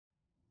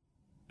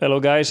Hello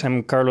guys,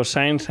 I'm Carlos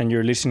Sainz and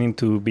you're listening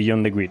to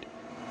Beyond the Grid.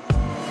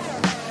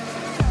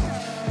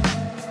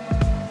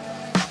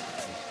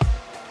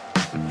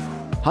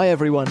 Hi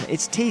everyone,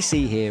 it's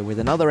TC here with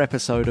another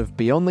episode of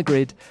Beyond the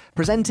Grid,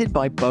 presented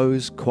by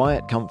Bose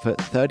Quiet Comfort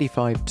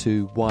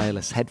 35.2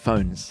 wireless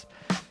headphones.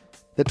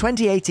 The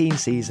 2018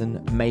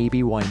 season may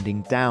be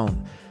winding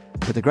down,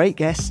 but the great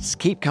guests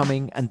keep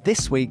coming, and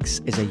this week's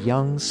is a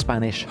young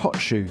Spanish hot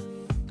shoe.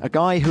 A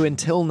guy who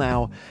until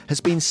now has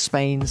been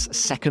Spain's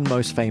second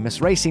most famous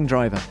racing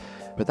driver.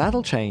 But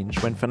that'll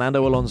change when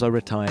Fernando Alonso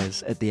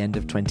retires at the end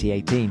of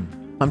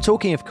 2018. I'm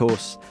talking, of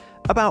course,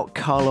 about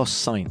Carlos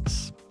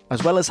Sainz.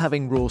 As well as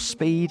having raw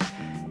speed,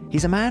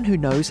 he's a man who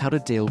knows how to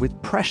deal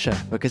with pressure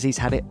because he's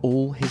had it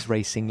all his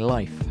racing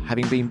life,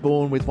 having been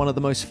born with one of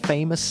the most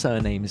famous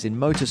surnames in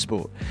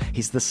motorsport.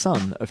 He's the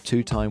son of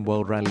two-time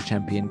World Rally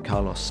champion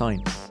Carlos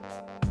Sainz.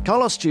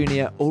 Carlos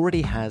Jr.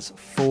 already has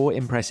 4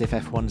 impressive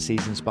F1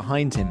 seasons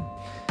behind him.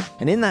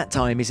 And in that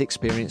time, he's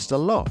experienced a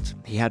lot.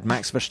 He had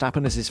Max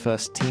Verstappen as his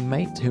first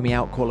teammate, whom he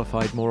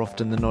outqualified more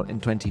often than not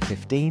in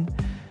 2015.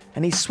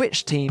 And he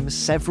switched teams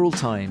several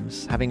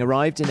times, having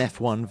arrived in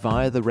F1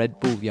 via the Red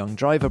Bull Young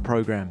Driver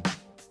program.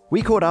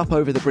 We caught up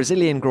over the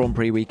Brazilian Grand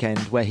Prix weekend,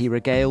 where he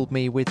regaled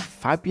me with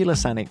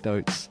fabulous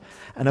anecdotes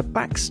and a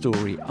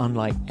backstory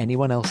unlike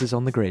anyone else's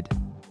on the grid.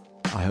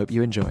 I hope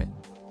you enjoy it.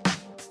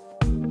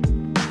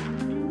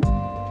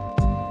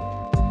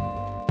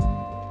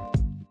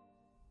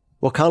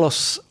 Well,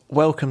 Carlos,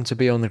 welcome to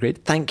Beyond the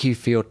Grid. Thank you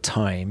for your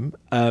time.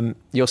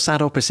 You're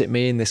sat opposite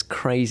me in this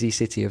crazy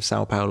city of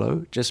Sao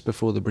Paulo, just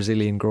before the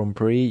Brazilian Grand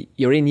Prix.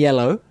 You're in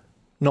yellow,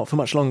 not for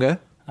much longer.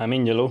 I'm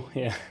in yellow,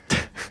 yeah,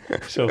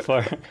 so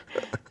far.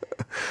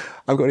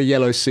 I've got a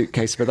yellow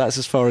suitcase, but that's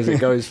as far as it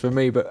goes for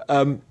me. But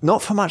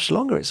not for much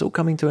longer. It's all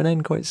coming to an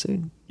end quite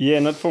soon. Yeah,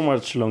 not for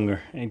much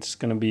longer. It's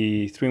going to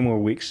be 3 more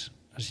weeks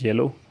as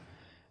yellow.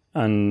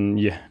 And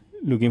yeah,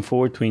 looking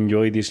forward to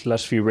enjoy these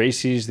last few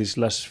races, these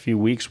last few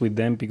weeks with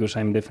them, because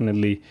I'm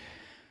definitely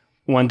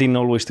wanting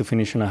always to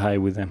finish on a high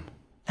with them.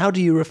 How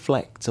do you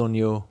reflect on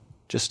your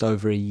just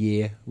over a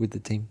year with the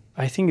team?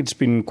 I think it's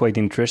been quite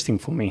interesting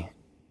for me.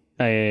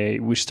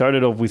 We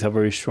started off with a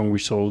very strong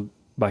result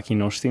back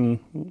in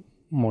Austin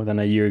more than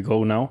a year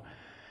ago now.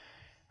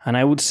 And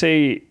I would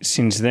say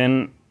since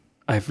then,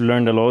 I've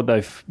learned a lot.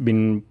 I've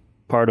been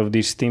part of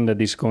this team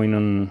that is going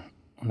on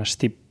a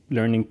steep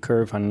learning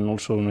curve and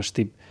also on a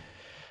steep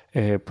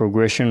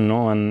progression,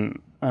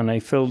 and I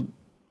felt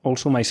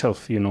also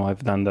myself,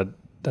 I've done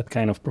that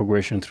kind of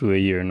progression through the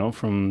year,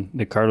 from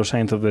the Carlos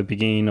Sainz of the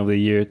beginning of the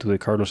year to the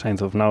Carlos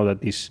Sainz of now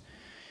that is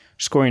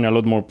scoring a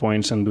lot more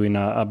points and doing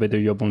a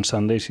better job on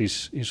Sundays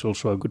is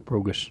also a good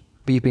progress.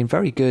 But you've been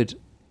very good,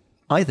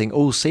 I think,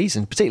 all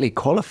season, particularly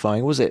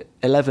qualifying. Was it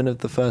 11 of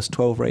the first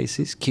 12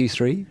 races,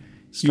 Q3?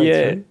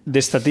 Through?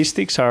 The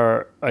statistics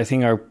are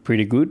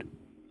pretty good,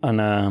 and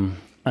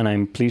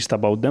I'm pleased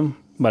about them,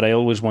 but I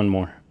always want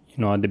more.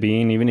 At the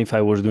beginning, even if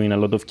I was doing a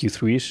lot of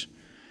Q3s,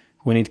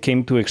 when it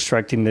came to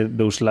extracting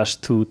those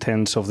last 2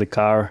 tenths of the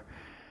car,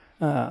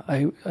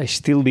 I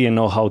still didn't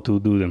know how to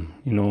do them,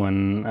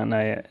 and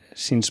I,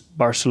 since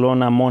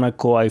Barcelona,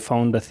 Monaco, I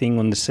found a thing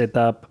on the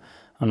setup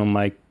and on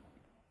my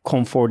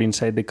comfort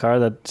inside the car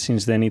that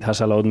since then it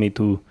has allowed me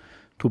to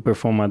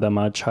perform at a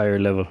much higher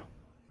level.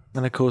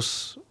 And of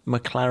course,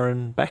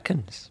 McLaren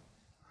beckons.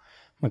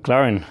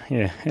 McLaren,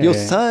 yeah. Your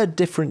third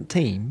different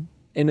team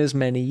in as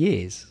many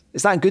years.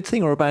 Is that a good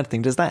thing or a bad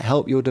thing? Does that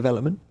help your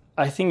development?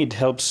 I think it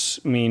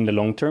helps me in the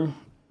long term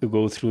to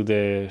go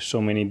through so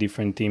many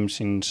different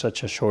teams in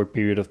such a short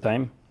period of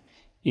time.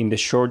 In the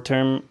short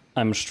term,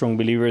 I'm a strong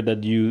believer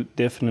that you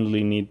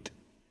definitely need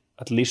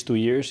at least 2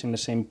 years in the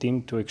same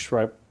team to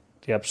extract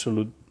the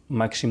absolute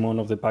maximum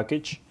of the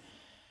package,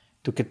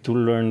 to get to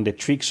learn the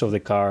tricks of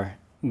the car,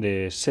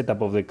 the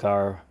setup of the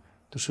car,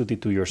 to suit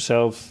it to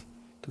yourself,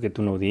 to get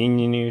to know the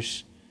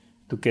engineers,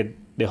 to get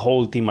the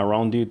whole team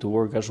around you to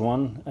work as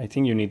one. I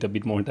think you need a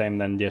bit more time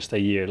than just a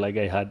year like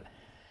I had.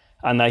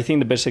 And I think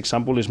the best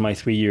example is my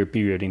 3-year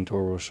period in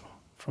Toro Rosso.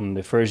 From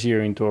the first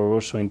year in Toro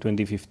Rosso in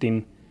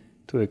 2015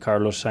 to the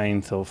Carlos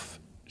Sainz of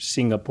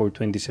Singapore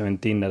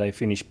 2017 that I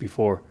finished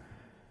before,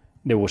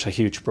 there was a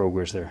huge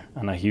progress there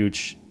and a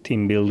huge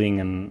team building,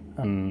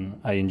 and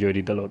I enjoyed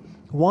it a lot.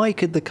 Why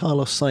could the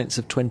Carlos Sainz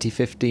of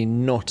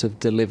 2015 not have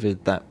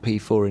delivered that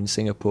P4 in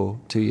Singapore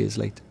 2 years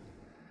later?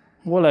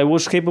 Well, I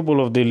was capable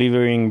of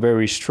delivering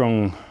very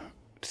strong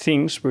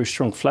things, very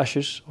strong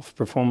flashes of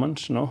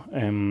performance,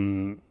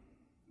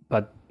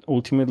 but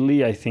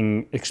ultimately, I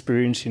think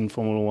experience in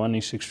Formula One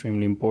is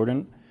extremely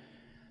important,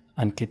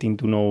 and getting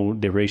to know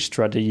the race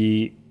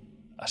strategy,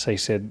 as I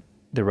said,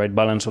 the right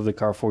balance of the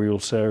car for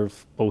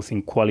yourself, both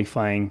in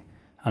qualifying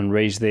and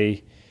race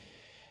day.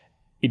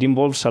 It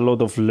involves a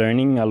lot of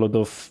learning, a lot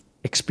of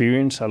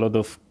experience, a lot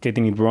of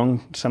getting it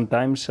wrong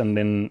sometimes, and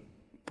then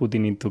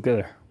putting it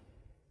together.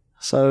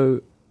 So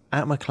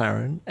at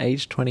McLaren,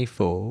 age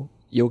 24,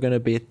 you're going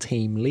to be a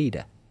team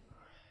leader.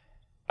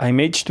 I'm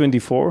age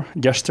 24,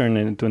 just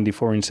turned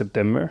 24 in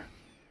September,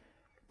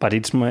 but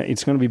it's going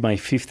to be my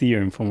 5th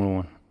year in Formula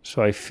One.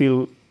 So I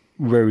feel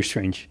very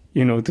strange,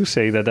 to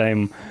say that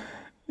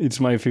it's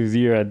my 5th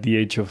year at the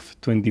age of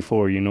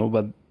 24,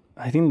 but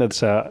I think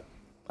that's an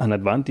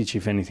advantage,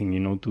 if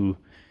anything,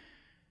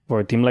 for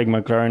a team like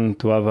McLaren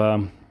to have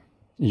a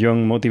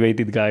young,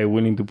 motivated guy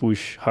willing to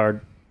push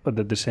hard, but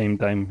at the same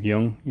time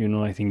young,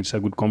 I think it's a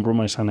good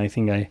compromise, and I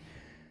think I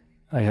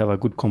have a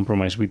good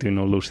compromise between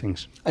all those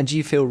things. And do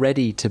you feel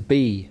ready to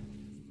be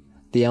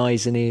the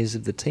eyes and ears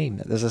of the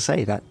team, as I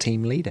say, that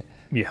team leader?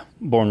 Yeah,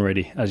 born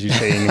ready, as you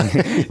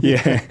say.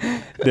 Yeah,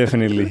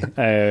 definitely.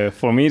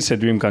 For me, it's a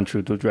dream come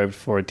true to drive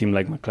for a team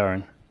like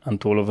McLaren, and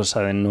to all of a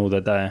sudden know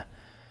that,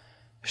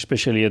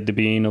 especially at the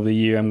beginning of the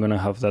year, I'm going to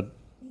have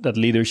that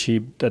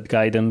leadership, that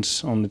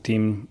guidance on the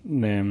team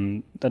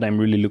that I'm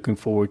really looking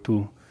forward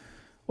to.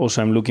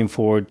 Also, I'm looking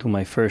forward to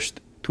my first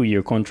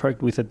 2-year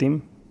contract with the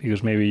team,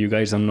 because maybe you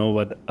guys don't know,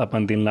 but up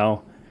until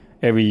now,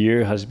 every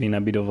year has been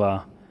a bit of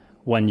a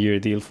 1-year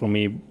deal for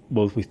me,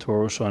 both with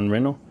Toro Rosso and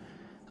Renault.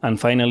 And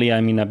finally,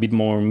 I'm in a bit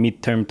more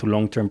mid-term to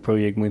long-term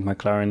project with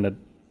McLaren that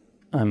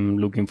I'm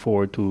looking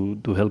forward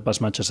to help as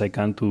much as I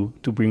can to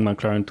bring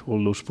McLaren to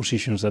all those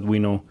positions that we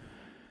know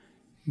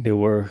they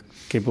were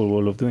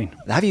capable of doing.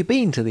 Have you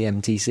been to the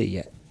MTC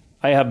yet?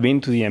 I have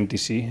been to the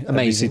MTC. Amazing.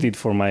 I visited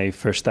for my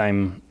first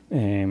time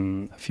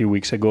a few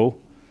weeks ago,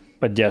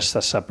 but just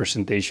as a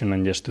presentation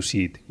and just to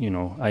see it.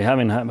 I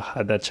haven't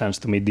had that chance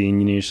to meet the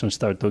engineers and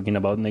start talking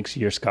about next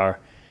year's car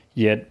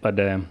yet, but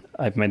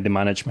I've met the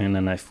management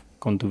and I've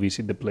gone to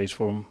visit the place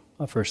for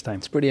a first time.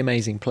 It's a pretty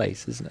amazing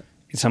place, isn't it?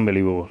 It's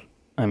unbelievable.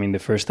 I mean, the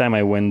first time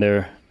I went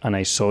there and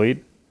I saw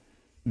it,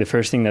 the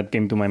first thing that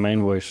came to my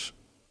mind was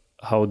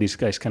how these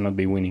guys cannot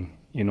be winning,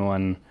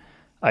 and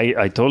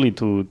I told it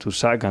to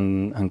Zach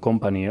and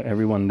company,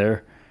 everyone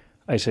there.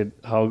 I said,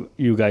 how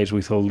you guys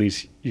with all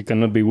this, you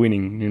cannot be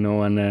winning,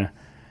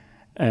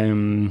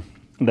 and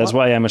that's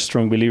why I'm a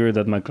strong believer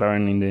that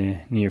McLaren in the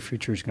near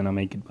future is going to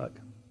make it back.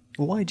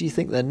 Why do you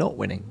think they're not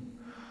winning?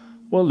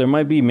 Well, there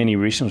might be many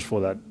reasons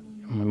for that.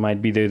 It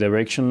might be the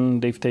direction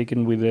they've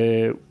taken with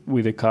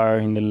the car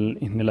in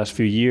the last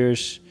few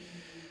years.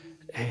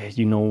 At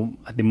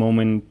the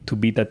moment, to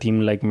beat a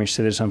team like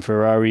Mercedes and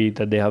Ferrari,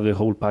 that they have the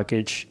whole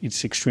package,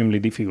 it's extremely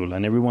difficult.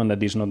 And everyone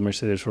that is not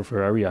Mercedes or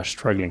Ferrari are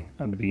struggling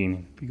at the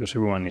beginning because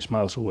everyone is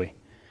miles away.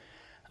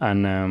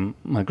 And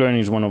McLaren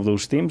is one of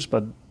those teams,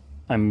 but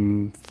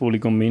I'm fully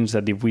convinced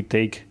that if we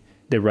take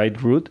the right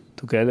route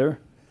together,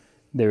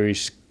 there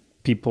is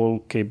people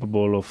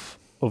capable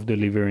of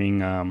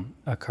delivering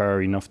a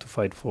car enough to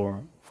fight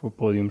for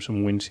podiums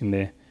and wins in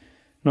the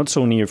not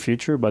so near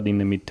future, but in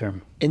the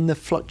midterm. In the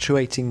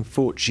fluctuating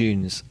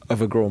fortunes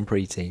of a Grand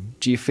Prix team,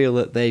 do you feel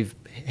that they've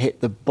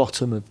hit the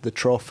bottom of the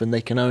trough and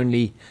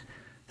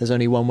there's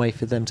only one way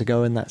for them to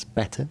go, and that's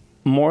better?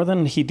 More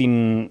than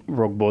hitting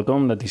rock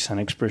bottom, that is an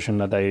expression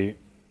that I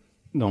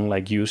don't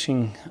like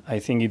using. I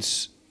think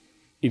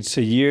it's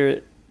a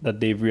year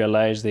that they've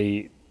realized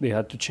they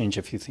had to change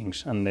a few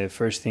things. And the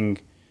first thing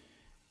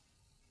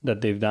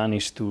that they've done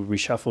is to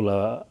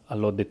reshuffle a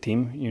lot the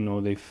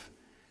team. They've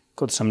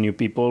got some new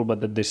people,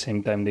 but at the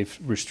same time they've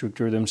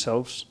restructured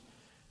themselves,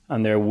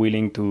 and they're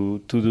willing to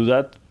do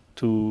that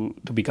to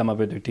become a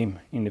better team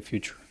in the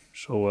future.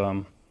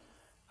 So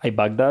I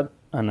back that,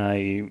 and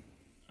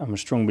I'm a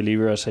strong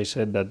believer, as I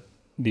said, that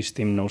this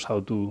team knows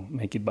how to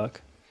make it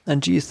back.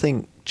 And do you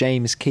think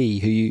James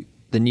Key,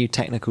 the new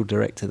technical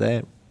director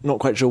there, not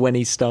quite sure when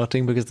he's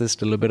starting because there's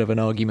still a bit of an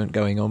argument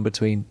going on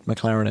between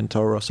McLaren and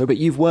Toro Rosso, but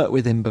you've worked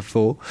with him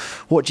before.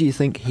 What do you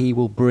think he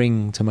will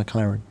bring to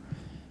McLaren?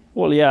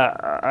 Well, yeah,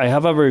 I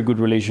have a very good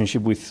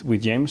relationship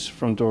with James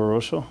from Toro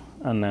Rosso,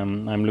 and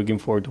I'm looking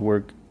forward to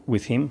work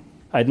with him.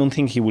 I don't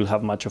think he will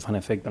have much of an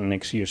effect on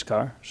next year's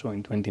car, so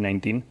in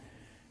 2019,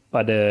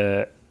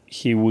 but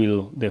he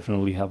will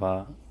definitely have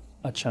a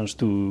chance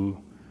to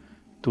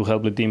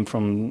help the team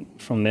from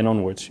then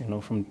onwards,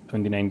 from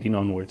 2019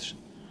 onwards.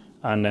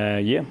 And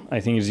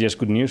I think it's just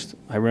good news.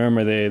 I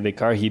remember the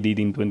car he did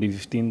in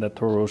 2015, that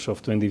Toro Rosso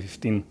of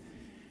 2015,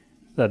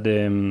 that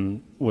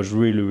was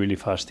really, really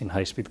fast in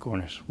high-speed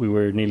corners. We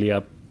were nearly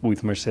up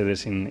with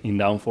Mercedes in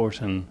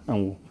downforce,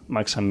 and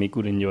Max and me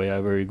could enjoy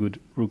a very good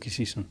rookie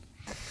season.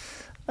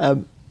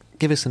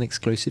 Give us an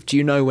exclusive. Do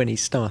you know when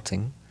he's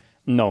starting?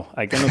 No,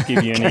 I cannot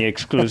give you any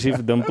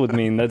exclusive. Don't put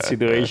me in that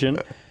situation.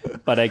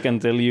 But I can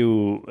tell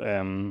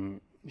you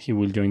he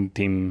will join the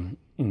team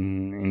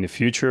in the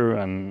future,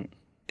 and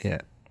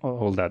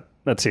all that.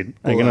 That's it.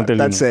 I cannot tell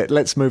you. That's it.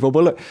 Let's move on.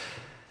 Well, look,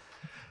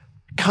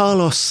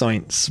 Carlos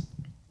Sainz.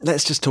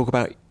 Let's just talk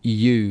about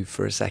you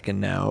for a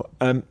second now.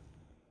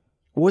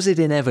 Was it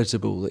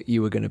inevitable that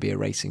you were going to be a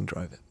racing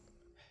driver?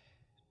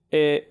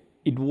 It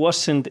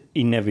wasn't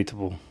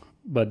inevitable,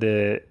 but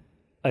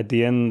at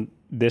the end,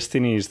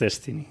 destiny is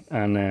destiny.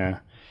 And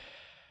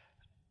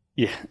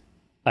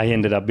I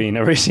ended up being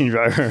a racing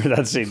driver.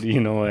 That's it.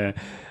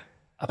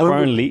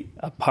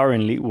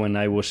 Apparently, when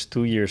I was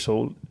 2 years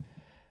old,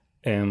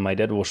 my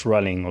dad was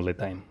rallying all the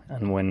time.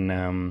 And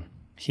when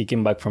he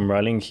came back from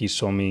rallying, he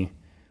saw me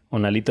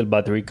on a little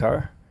battery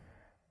car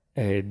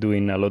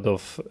doing a lot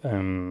of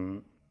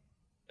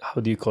how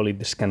do you call it,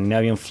 the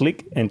Scandinavian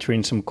flick,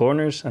 entering some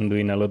corners and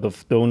doing a lot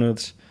of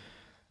donuts.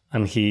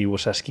 And he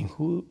was asking,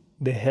 who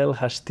the hell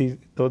has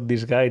taught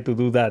this guy to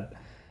do that?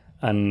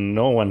 And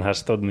no one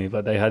has taught me,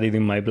 but I had it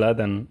in my blood,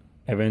 and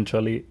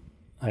eventually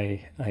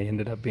I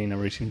ended up being a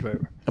racing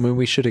driver. I mean,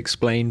 we should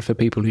explain for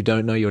people who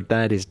don't know, your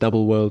dad is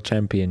double world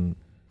champion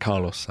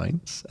Carlos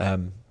Sainz.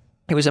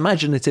 It was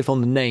imaginative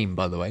on the name,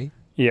 by the way.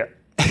 Yeah,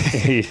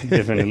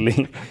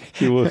 definitely.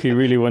 He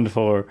really went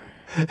for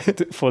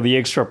the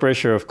extra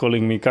pressure of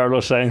calling me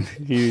Carlos Sainz.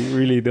 He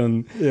really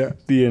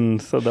didn't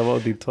thought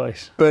about it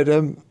twice. But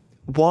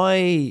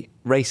why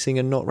racing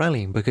and not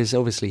rallying? Because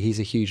obviously he's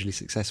a hugely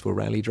successful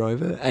rally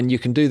driver, and you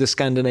can do the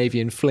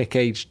Scandinavian flick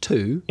age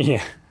 2.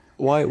 Yeah.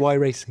 Why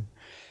racing?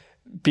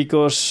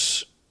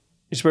 Because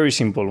it's very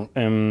simple.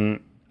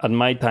 At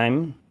my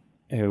time,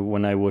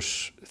 when I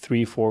was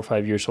 3, 4,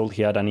 5 years old,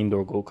 he had an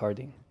indoor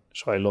go-karting.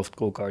 So I loved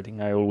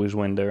go-karting. I always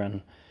went there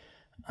and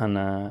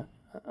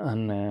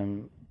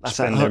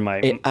spent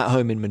there at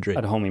home in Madrid.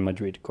 At home in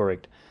Madrid,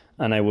 correct.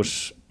 And I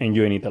was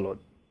enjoying it a lot.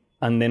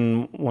 And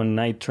then when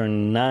I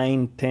turned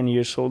 9, 10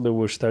 years old, there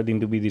were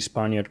starting to be the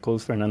Spaniard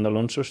called Fernando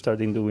Alonso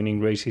starting to winning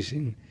races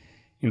in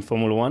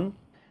Formula 1.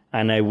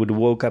 And I would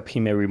wake up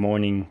him every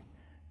morning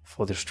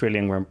for the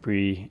Australian Grand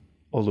Prix,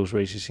 all those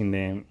races in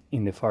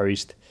the Far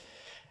East.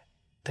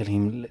 Tell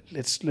him,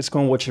 let's go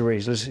and watch the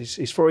race.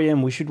 It's 4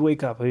 a.m. We should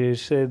wake up.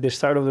 It's the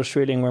start of the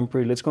Australian Grand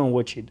Prix. Let's go and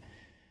watch it.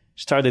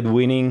 Started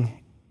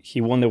winning.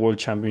 He won the World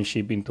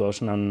Championship in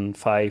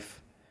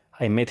 2005.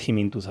 I met him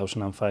in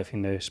 2005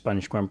 in the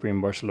Spanish Grand Prix in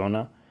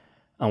Barcelona.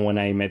 And when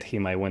I met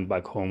him, I went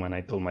back home and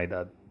I told my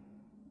dad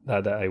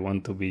that I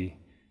want to be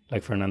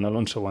like Fernando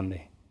Alonso one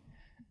day.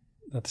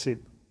 That's it.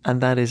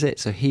 And that is it.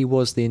 So he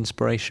was the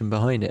inspiration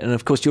behind it. And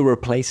of course, you're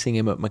replacing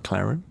him at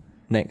McLaren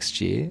next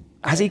year.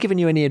 Has he given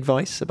you any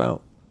advice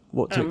about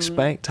what to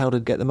expect, how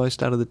to get the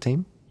most out of the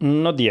team?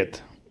 Not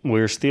yet.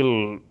 We're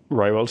still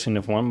rivals in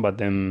F1,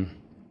 but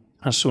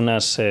as soon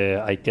as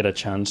I get a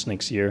chance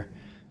next year,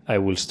 I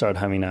will start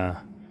having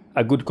a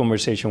good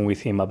conversation with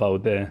him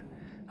about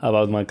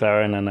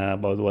McLaren and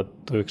about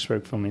what to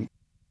expect from him.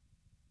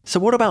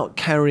 So what about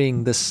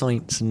carrying the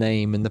Sainz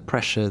name and the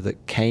pressure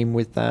that came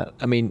with that?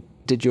 I mean,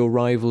 did your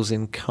rivals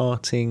in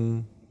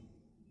karting,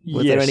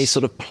 was there any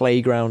sort of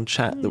playground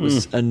chat that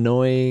was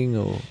annoying,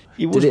 or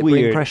did it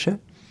bring pressure?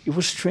 It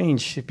was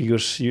strange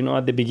because,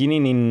 at the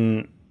beginning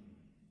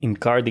in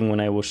karting, when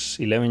I was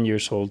 11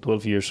 years old,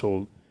 12 years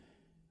old,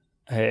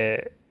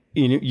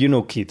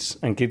 kids,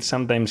 and kids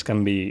sometimes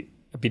can be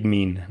a bit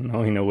mean,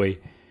 in a way.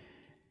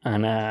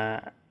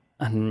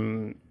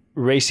 And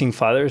racing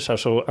fathers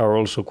are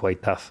also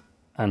quite tough.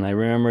 And I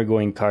remember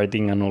going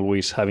karting and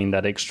always having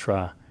that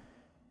extra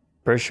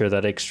pressure,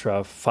 that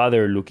extra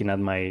father looking at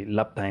my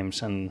lap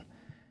times, and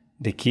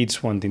the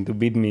kids wanting to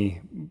beat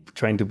me,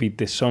 trying to beat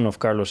the son of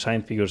Carlos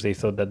Sainz because they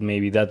thought that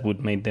maybe that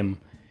would make them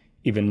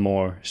even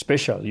more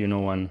special,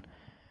 and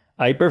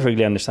I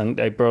perfectly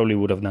understand. I probably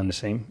would have done the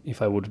same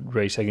if I would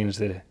race against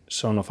the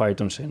son of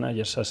Ayrton Senna,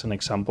 just as an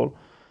example.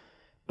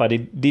 But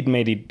it did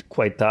make it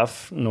quite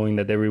tough, knowing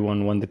that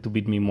everyone wanted to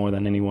beat me more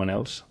than anyone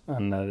else,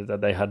 and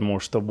that I had more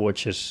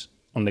stopwatches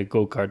on the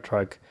go-kart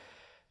track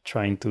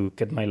trying to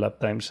get my lap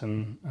times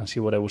and see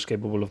what I was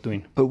capable of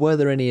doing. But were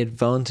there any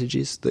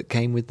advantages that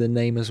came with the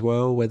name as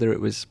well? Whether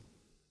it was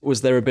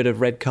there a bit of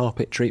red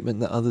carpet treatment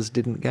that others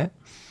didn't get?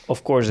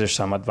 Of course, there's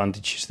some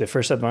advantages. The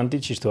first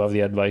advantage is to have the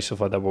advice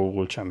of a double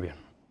world champion.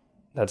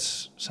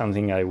 That's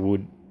something I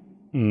would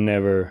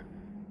never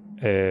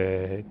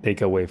take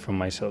away from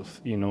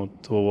myself. To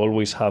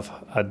always have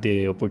had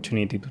the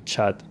opportunity to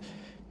chat,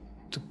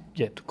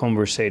 to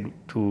conversate,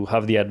 to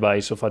have the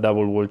advice of a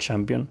double world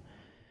champion.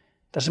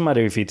 Doesn't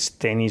matter if it's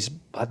tennis,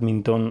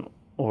 badminton,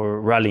 or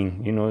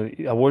rallying.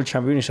 A world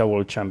champion is a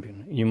world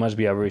champion. You must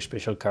be a very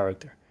special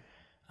character.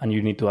 And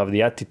you need to have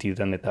the attitude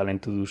and the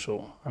talent to do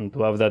so. And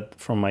to have that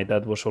from my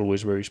dad was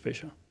always very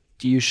special.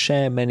 Do you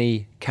share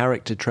many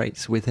character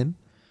traits with him?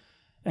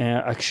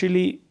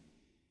 Actually,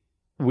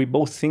 we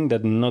both think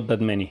that not that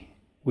many.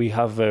 We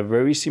have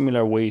very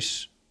similar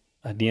ways.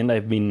 At the end,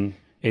 I've been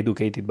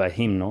educated by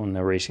him, in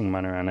a racing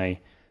manner. And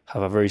I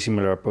have a very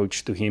similar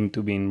approach to him,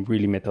 to being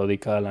really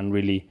methodical and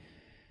really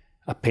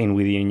a pain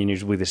with the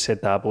engineers, with the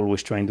setup,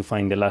 always trying to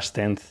find the last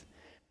tenth.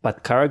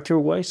 But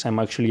character-wise, I'm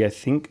actually, I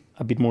think,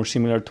 a bit more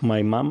similar to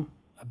my mom,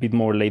 a bit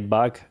more laid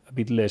back, a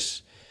bit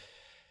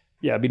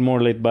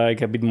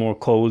more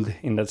cold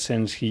in that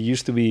sense. He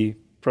used to be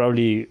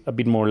probably a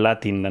bit more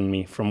Latin than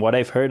me, from what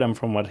I've heard and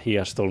from what he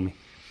has told me.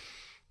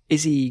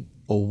 Is he,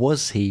 or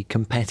was he,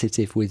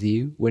 competitive with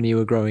you when you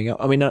were growing up?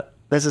 I mean,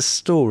 there's a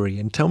story,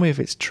 and tell me if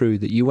it's true,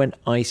 that you went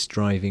ice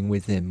driving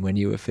with him when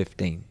you were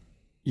 15.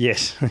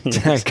 Yes.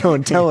 Go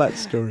on, tell that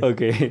story.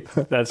 Okay,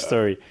 that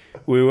story.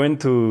 We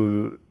went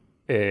to,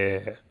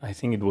 I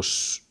think it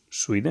was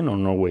Sweden or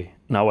Norway.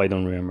 Now I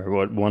don't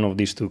remember. One of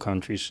these two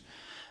countries.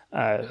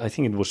 I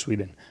think it was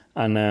Sweden.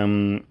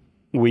 And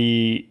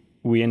we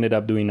ended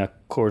up doing a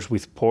course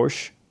with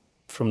Porsche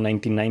from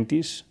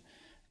 1990s,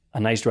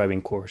 an ice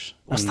driving course.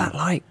 What's that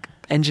like?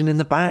 engine in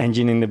the back.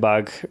 Engine in the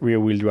back,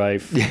 rear-wheel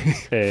drive,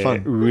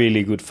 Fun.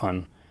 really good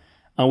fun.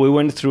 And we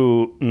went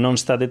through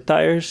non-studded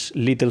tires,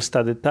 little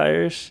studded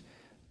tires,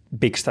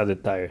 big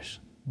studded tires.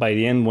 By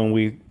the end, when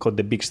we got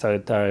the big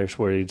studded tires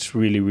where it's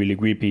really, really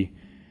grippy,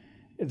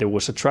 there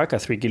was a track, a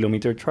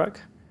 3-kilometer track,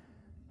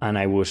 and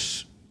I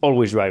was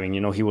always driving.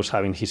 You know, he was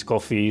having his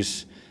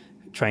coffees,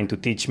 trying to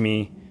teach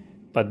me.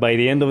 But by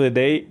the end of the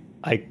day,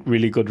 I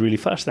really got really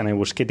fast, and I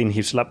was getting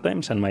his lap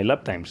times and my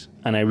lap times.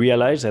 And I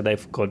realized that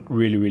I've got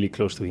really, really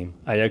close to him.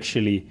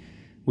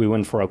 We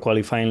went for a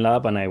qualifying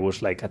lap, and I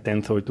was like a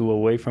tenth or two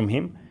away from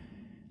him,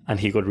 and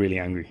he got really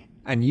angry.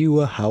 And you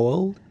were how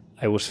old?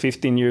 I was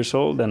 15 years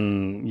old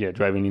and,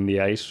 driving in the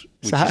ice,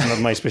 which is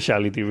not my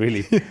specialty,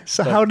 really.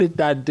 So how did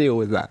Dad deal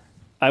with that?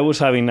 I was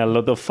having a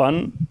lot of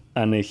fun,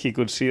 and he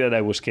could see that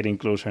I was getting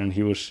closer, and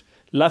he was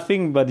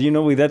laughing, but,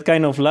 with that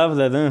kind of laugh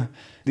that,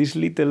 this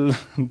little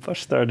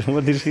bastard,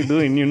 what is he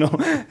doing,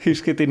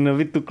 He's getting a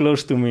bit too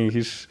close to me.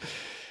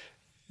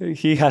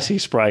 He has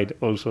his pride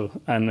also.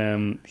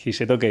 And he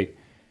said, okay,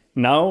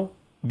 now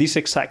this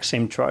exact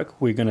same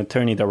track, we're going to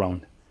turn it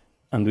around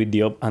and do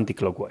it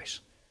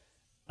anti-clockwise.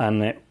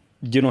 And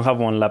you don't have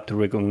one lap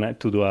to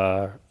do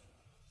a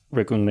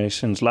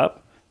reconnaissance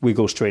lap. We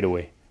go straight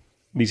away.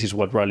 This is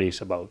what rally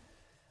is about.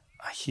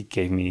 He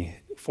gave me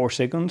 4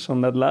 seconds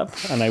on that lap,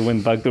 and I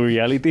went back to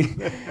reality.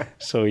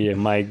 So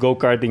my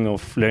go-karting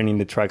of learning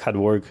the track had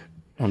worked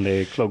on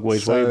the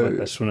clockwise way, but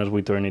as soon as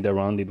we turned it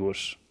around, it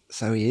was...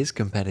 So he is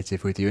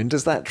competitive with you. And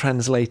does that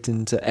translate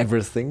into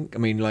everything? I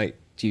mean, like,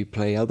 do you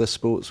play other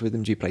sports with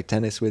him? Do you play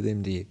tennis with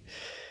him?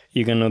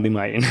 You cannot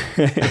imagine.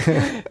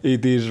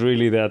 It is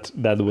really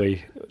that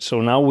way. So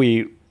now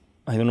I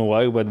don't know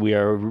why, but we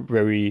are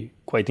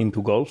quite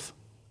into golf,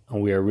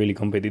 and we are really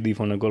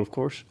competitive on a golf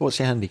course. What's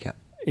your handicap?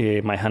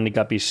 My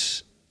handicap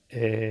is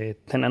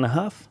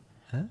 10.5,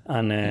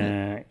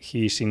 and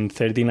he's in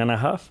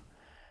 13.5.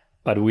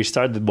 But we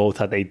started both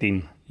at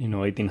 18,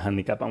 18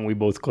 handicap, and we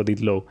both got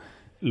it low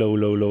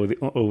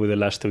over the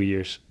last 2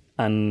 years.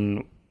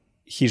 And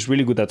he's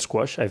really good at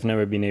squash. I've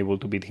never been able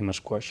to beat him at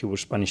squash. He was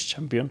Spanish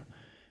champion.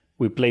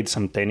 We played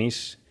some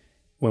tennis.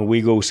 When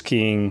we go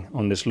skiing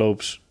on the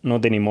slopes,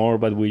 not anymore,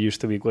 but we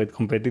used to be quite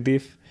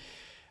competitive.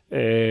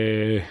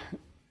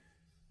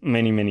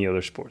 Many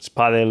other sports.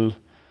 Paddle.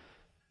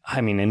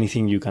 I mean,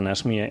 anything you can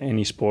ask me,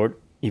 any sport,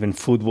 even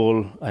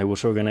football. I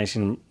was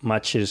organizing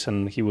matches,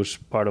 and he was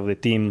part of the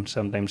team,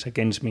 sometimes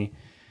against me.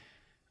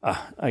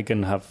 I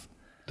can have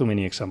too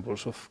many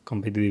examples of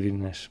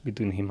competitiveness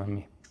between him and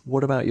me.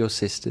 What about your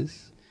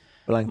sisters?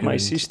 Blanca My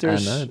and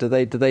sisters,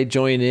 Anna, do they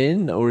join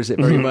in, or is it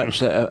very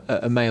much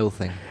a male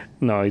thing?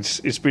 No,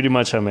 it's pretty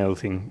much a male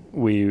thing.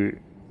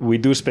 We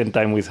do spend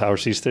time with our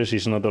sisters.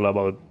 It's not all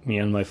about me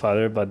and my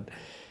father, but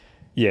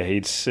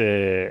it's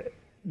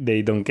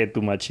they don't get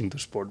too much into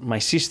sport. My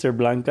sister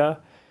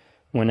Blanca,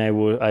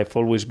 I've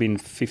always been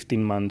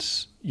 15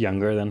 months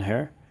younger than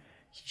her.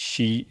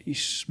 She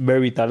is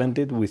very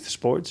talented with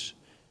sports,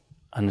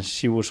 and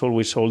she was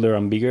always older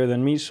and bigger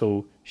than me,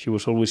 so she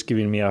was always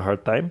giving me a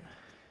hard time.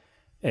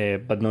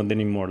 But not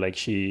anymore. Like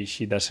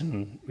she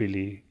doesn't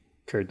really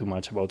care too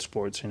much about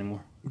sports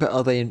anymore. But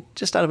are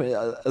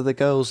the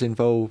girls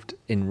involved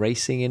in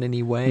racing in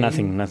any way?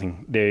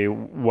 Nothing. The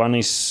one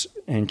is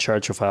in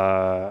charge of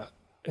a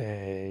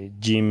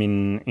gym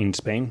in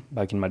Spain,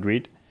 back in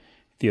Madrid.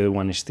 The other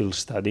one is still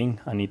studying.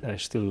 Anita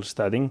is still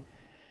studying.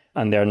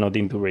 And they are not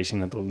into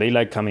racing at all. They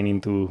like coming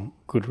into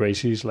good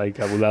races like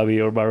Abu Dhabi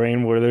or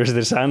Bahrain where there's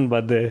the sun,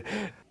 but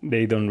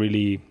they don't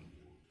really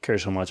care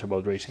so much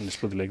about racing, let's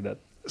put it like that.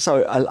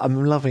 So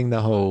I'm loving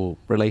the whole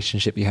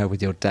relationship you have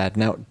with your dad.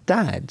 Now,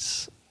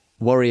 dads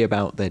worry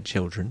about their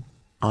children.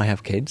 I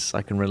have kids.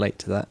 I can relate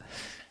to that.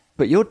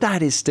 But your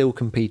dad is still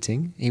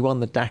competing. He won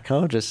the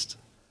Dakar just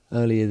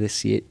earlier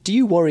this year. Do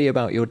you worry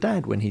about your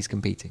dad when he's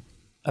competing?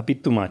 A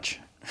bit too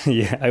much.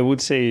 Yeah, I would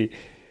say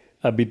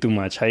a bit too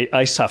much.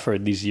 I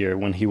suffered this year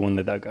when he won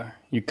the Dakar.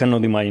 You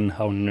cannot imagine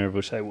how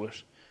nervous I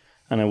was.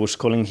 And I was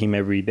calling him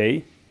every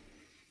day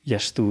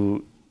just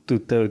to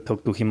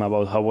talk to him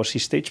about how was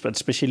his stage, but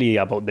especially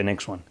about the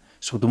next one.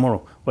 So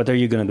tomorrow, what are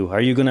you going to do?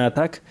 Are you going to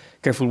attack?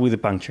 Careful with the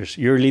punctures.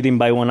 You're leading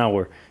by 1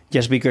 hour.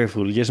 Just be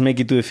careful. Just make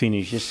it to the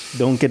finish. Just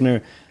don't get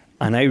nervous.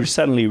 And I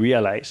suddenly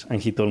realized,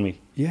 and he told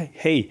me,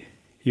 hey,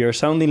 you're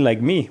sounding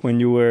like me when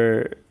you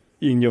were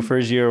in your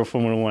first year of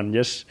Formula One.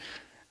 Just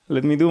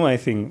let me do my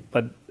thing.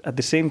 But at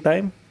the same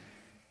time,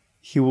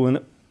 he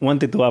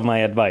wanted to have my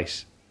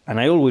advice.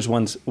 And I always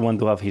want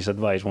to have his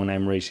advice when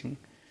I'm racing.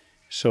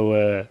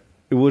 So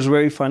it was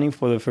very funny.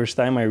 For the first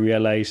time, I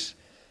realized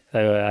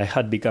I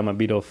had become a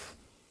bit of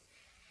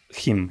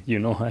him,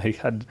 I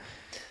had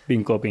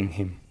been copying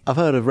him. I've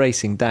heard of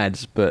racing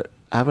dads, but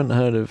I haven't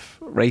heard of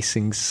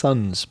racing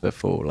sons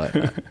before like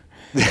that.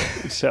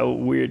 It's a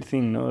weird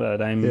thing, no?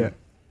 That I'm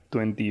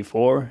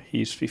 24,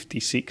 he's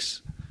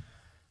 56.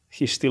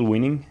 He's still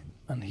winning,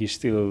 and he's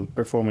still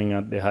performing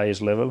at the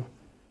highest level.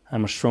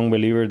 I'm a strong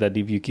believer that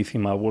if you give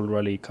him a World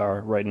Rally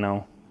car right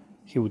now,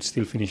 he would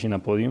still finish in a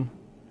podium.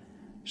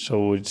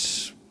 So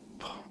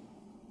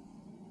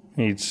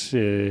It's a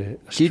Do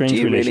strange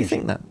you really relationship.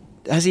 think that?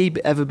 Has he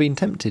ever been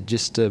tempted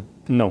just to...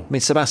 No, I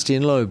mean,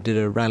 Sebastian Loeb did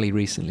a rally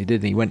recently,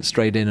 didn't he? Went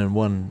straight in and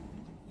won.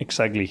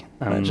 exactly.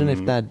 Imagine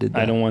if Dad did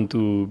that. I don't want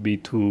to be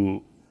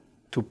too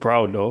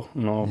proud, though,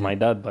 of my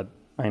dad, but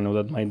I know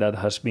that my dad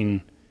has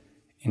been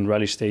in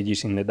rally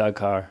stages in the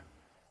Dakar,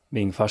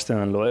 being faster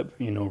than Loeb,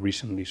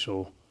 recently.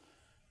 So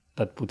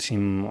that puts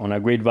him on a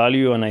great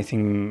value. And I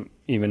think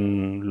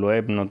even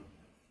Loeb, not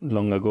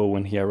long ago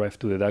when he arrived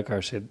to the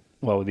Dakar, said,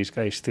 wow, this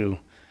guy is still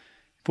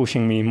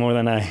pushing me more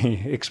than I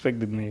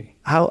expected maybe.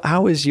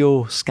 How is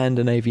your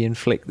Scandinavian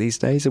flick these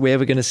days? Are we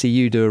ever going to see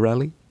you do a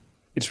rally?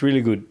 It's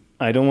really good.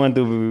 I don't want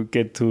to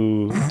get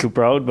too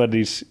proud, but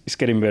it's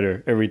getting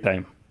better every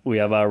time. We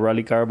have a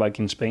rally car back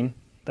in Spain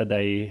that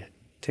I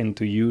tend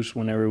to use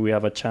whenever we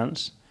have a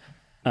chance.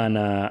 And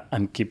I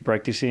keep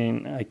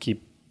practicing. I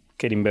keep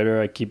getting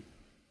better. I keep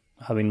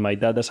having my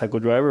dad as a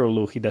co-driver,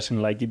 although he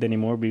doesn't like it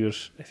anymore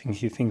because I think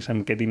he thinks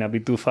I'm getting a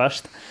bit too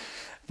fast.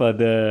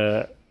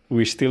 But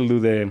we still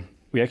do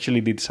we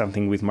actually did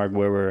something with Mark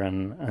Webber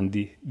and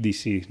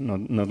DC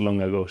not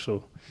long ago.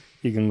 So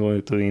you can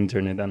go to the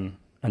internet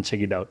and check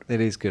it out. It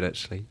is good,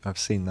 actually. I've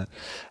seen that.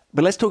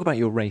 But let's talk about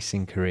your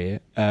racing career.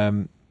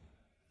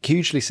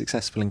 Hugely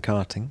successful in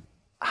karting.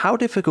 How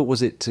difficult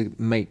was it to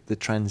make the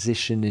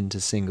transition into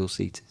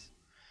single-seaters?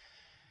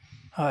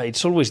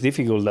 It's always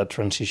difficult, that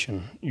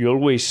transition. You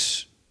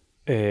always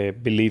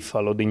believe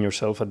a lot in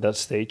yourself at that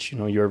stage.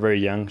 You're very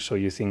young, so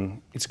you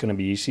think it's going to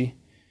be easy.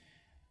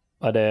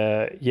 But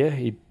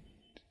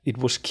it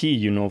was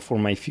key, for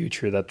my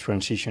future, that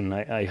transition.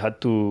 I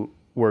had to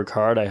work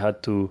hard. I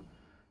had to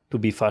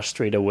be fast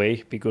straight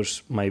away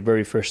because my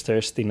very first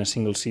test in a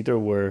single-seater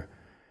were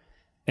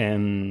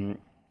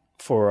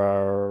for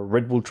our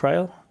Red Bull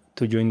trial,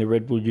 to join the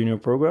Red Bull Junior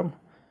program,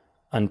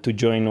 and to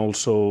join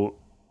also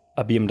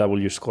a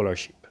BMW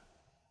scholarship.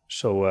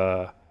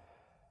 So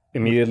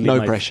immediately...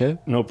 No pressure.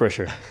 No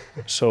pressure.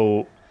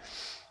 So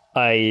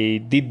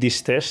I did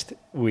this test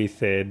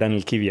with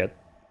Daniel Kvyat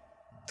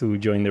to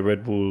join the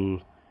Red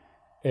Bull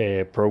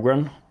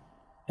program.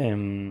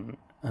 And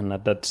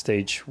at that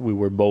stage, we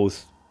were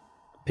both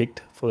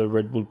picked for the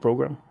Red Bull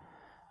program.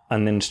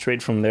 And then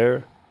straight from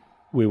there,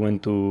 I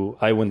went to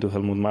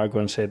Helmut Marko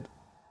and said,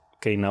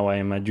 okay, now I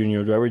am a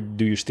junior driver.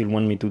 Do you still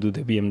want me to do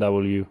the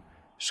BMW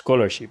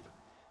scholarship?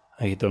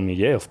 And he told me,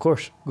 yeah, of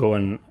course. Go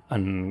and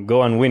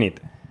win it.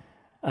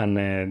 And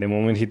the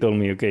moment he told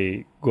me,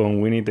 okay, go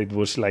and win it, it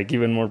was like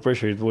even more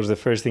pressure. It was the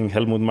first thing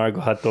Helmut Marko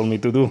had told me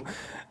to do.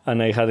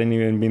 And I hadn't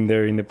even been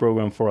there in the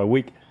program for a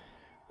week.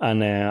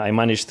 And I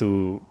managed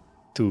to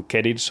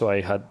get it. So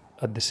I had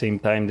at the same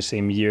time, the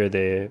same year,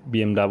 the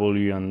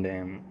BMW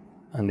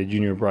and the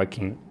junior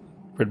braking,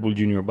 Red Bull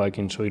Junior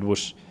braking. So it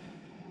was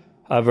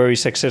a very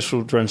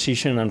successful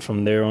transition, and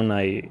from there on,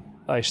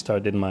 I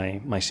started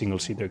my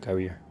single-seater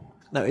career.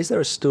 Now, is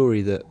there a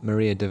story that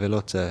Maria de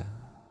Villota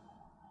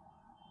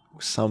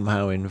was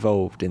somehow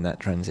involved in that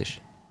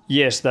transition?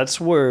 Yes,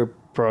 that's where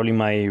probably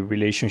my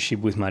relationship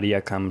with Maria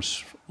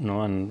comes,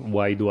 and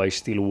why do I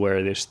still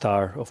wear the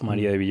star of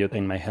Maria de Villota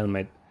in my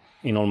helmet,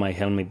 in all my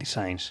helmet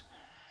designs.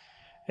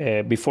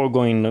 Before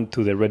going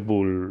to the Red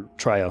Bull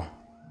trial,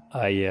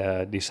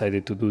 I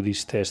decided to do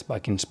this test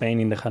back in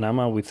Spain in the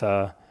Jarama with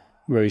a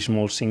very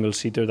small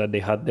single-seater that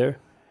they had there.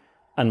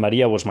 And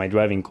Maria was my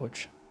driving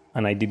coach.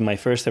 And I did my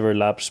first ever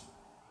laps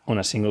on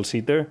a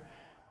single-seater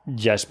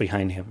just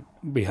behind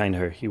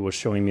her. He was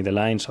showing me the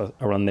lines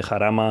around the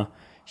Jarama.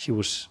 She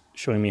was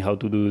showing me how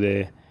to do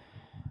the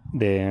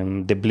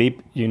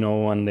blip,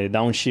 and the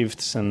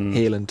downshifts and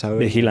heel and toe.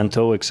 The heel and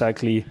toe,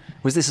 exactly.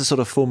 Was this a sort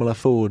of Formula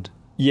Ford?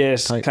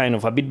 Yes, type? Kind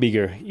of, a bit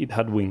bigger. It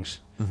had wings.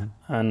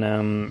 Mm-hmm.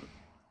 And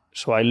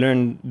so I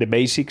learned the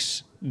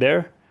basics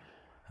there,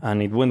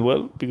 and it went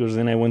well because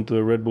then I went to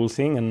the Red Bull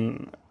thing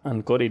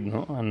and got it,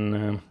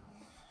 And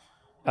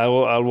I'll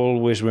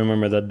always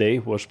remember that day.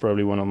 It was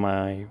probably one of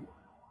my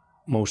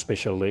most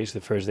special days, the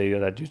first day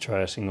that you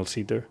try a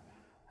single-seater.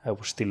 I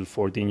was still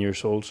 14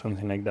 years old,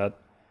 something like that.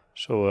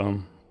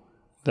 So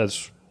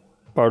that's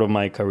part of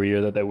my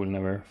career that I will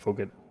never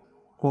forget.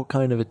 What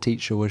kind of a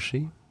teacher was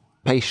she?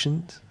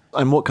 Patient?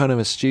 And what kind of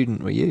a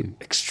student were you?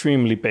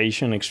 Extremely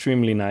patient,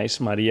 extremely nice.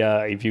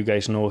 Maria, if you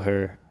guys know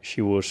her,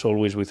 she was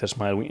always with a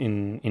smile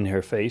in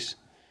her face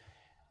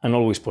and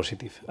always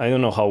positive. I don't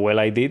know how well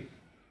I did.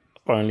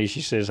 Apparently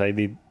she says I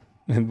did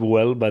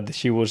well, but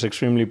she was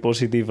extremely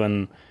positive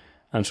and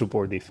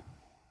supportive.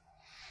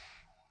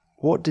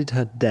 What did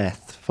her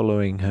death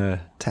following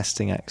her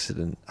testing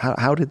accident,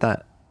 how did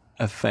that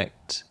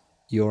affect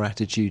your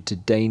attitude to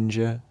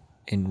danger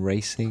in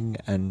racing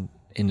and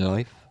in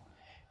life?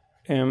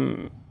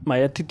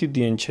 My attitude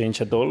didn't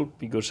change at all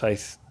because I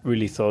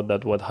really thought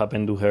that what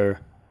happened to her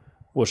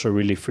was a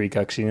really freak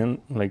accident,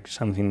 like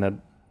something that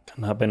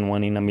can happen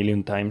 1 in a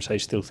million times. I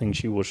still think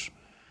she was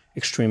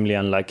extremely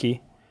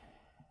unlucky.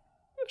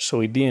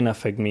 So it didn't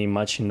affect me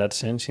much in that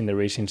sense, in the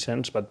racing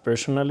sense, but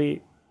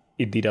personally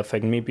it did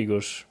affect me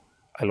because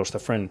I lost a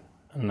friend.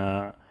 And,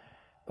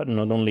 but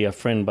not only a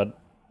friend, but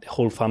the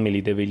whole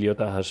family, De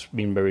Villota, has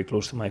been very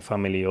close to my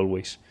family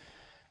always.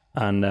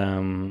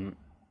 and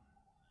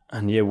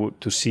yeah,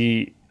 to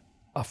see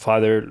a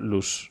father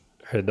lose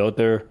her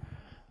daughter,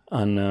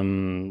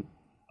 and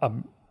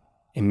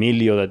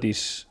Emilio, that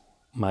is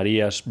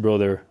Maria's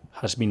brother,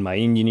 has been my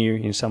engineer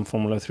in some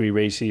Formula 3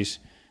 races,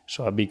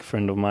 so a big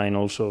friend of mine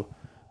also,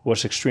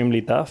 was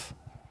extremely tough.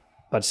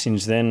 But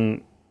since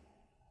then,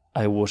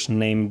 I was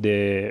named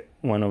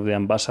one of the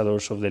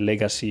ambassadors of the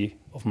legacy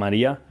of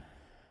Maria,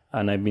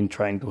 and I've been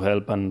trying to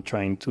help and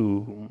trying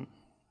to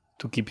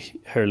keep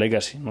her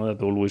legacy.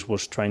 That always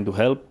was trying to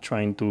help,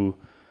 trying to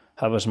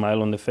have a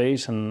smile on the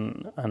face,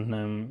 and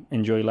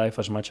enjoy life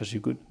as much as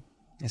you could.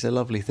 It's a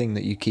lovely thing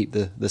that you keep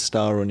the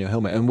star on your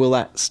helmet. And will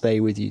that stay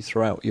with you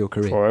throughout your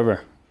career?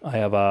 Forever. I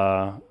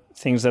have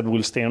things that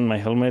will stay on my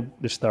helmet: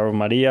 the Star of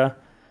Maria,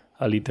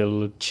 a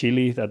little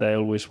chili that I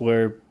always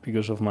wear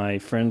because of my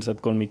friends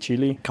that call me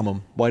Chili. Come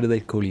on, why do they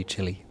call you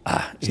Chili?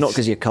 It's not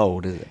because you're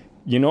cold, is it?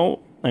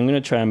 I'm going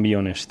to try and be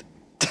honest.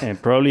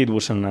 Probably it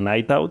was on a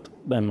night out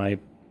that my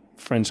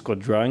friends got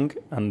drunk,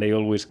 and they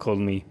always called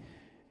me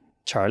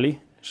Charlie.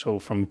 So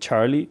from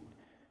Charlie,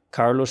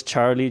 Carlos,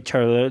 Charlie,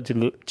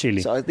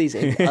 Chili. So these,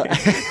 as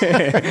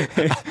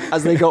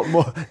they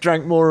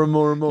drank more and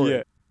more and more.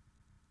 Yeah.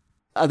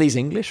 Are these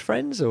English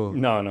friends or?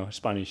 No,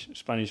 Spanish.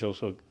 Spanish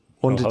also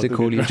wanted to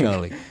call you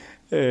Charlie.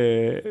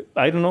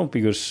 I don't know,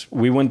 because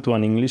we went to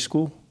an English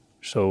school,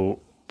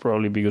 so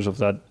probably because of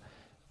that,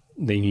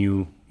 they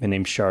knew the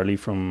name Charlie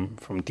from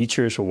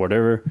teachers or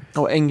whatever.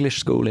 Oh, English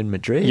school in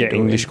Madrid? Yeah,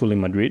 English school in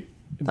Madrid.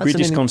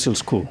 British Council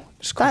school.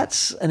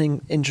 That's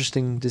an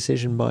interesting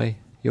decision by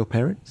your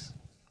parents?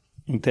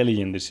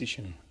 Intelligent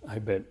decision, I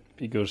bet,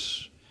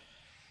 because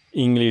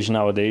English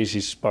nowadays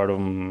is part of,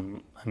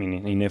 in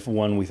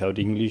F1 without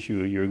English,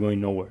 you're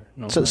going nowhere.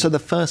 No? So the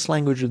first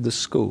language of the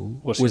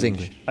school was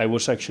English? I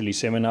was actually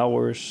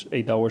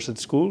 8 hours at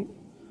school.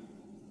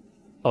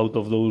 Out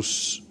of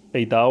those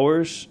 8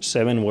 hours,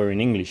 7 were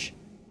in English.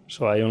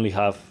 So I only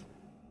had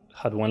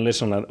one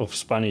lesson of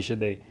Spanish a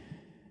day.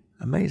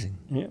 Amazing.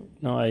 Yeah.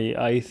 No,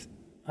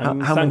 I'm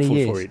how thankful many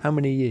years? for it. How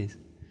many years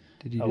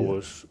did you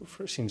do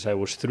since I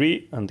was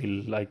 3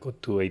 until I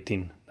got to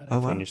 18 that I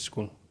finished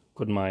school.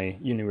 Got my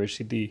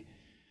university,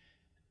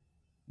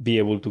 be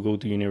able to go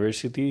to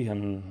university,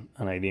 and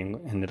I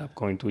didn't ended up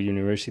going to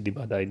university,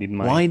 but I did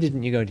my... Why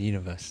didn't you go to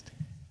university?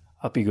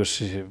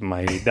 Because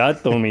my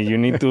dad told me you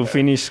need to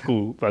finish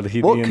school, but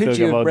he what didn't could talk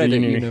you about have read the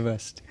at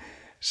university?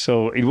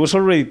 So it was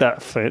already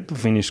tough to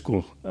finish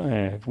school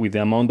with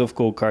the amount of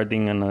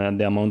go-karting and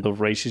the amount of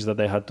races that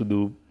I had to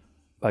do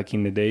back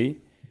in the day.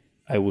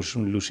 I was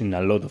losing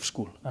a lot of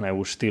school, and I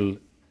was still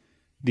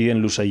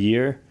didn't lose a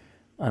year,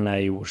 and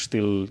I was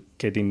still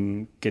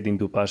getting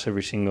to pass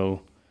every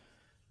single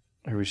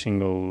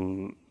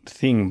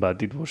thing.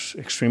 But it was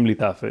extremely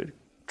tough.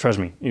 Trust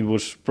me, it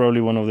was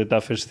probably one of the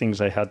toughest things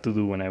I had to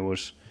do when I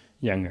was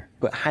younger.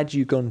 But had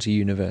you gone to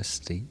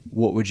university,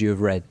 what would you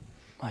have read?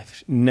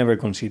 I've never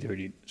considered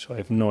it, so I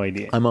have no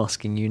idea. I'm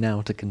asking you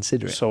now to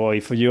consider it. So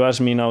if you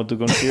ask me now to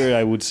consider,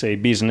 I would say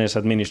business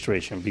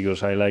administration,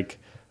 because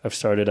I've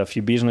started a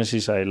few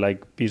businesses. I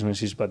like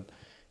businesses, but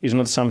it's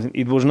not something,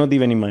 it was not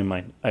even in my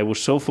mind. I was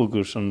so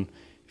focused on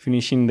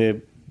finishing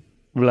the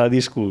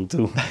bloody school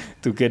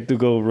to get to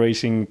go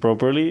racing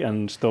properly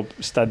and stop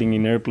studying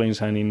in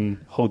airplanes and in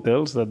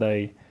hotels that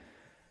I...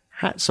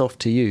 Hats off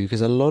to you,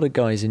 because a lot of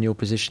guys in your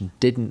position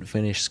didn't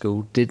finish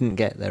school, didn't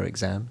get their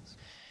exams.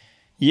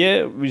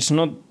 Yeah,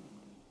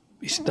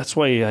 that's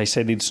why I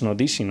said it's not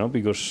easy,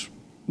 because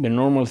the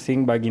normal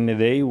thing back in the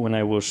day when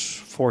I was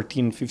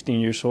 14, 15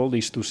 years old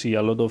is to see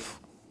a lot of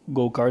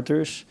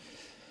go-karters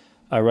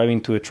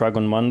arriving to a track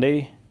on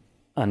Monday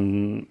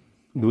and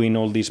doing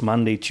all this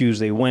Monday,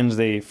 Tuesday,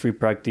 Wednesday free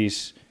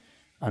practice,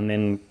 and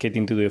then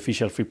getting to the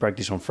official free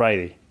practice on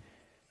Friday.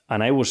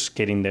 And I was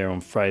getting there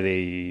on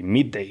Friday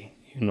midday.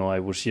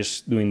 I was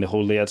just doing the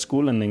whole day at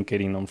school and then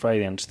getting on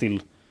Friday, and still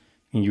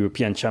in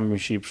European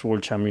Championships,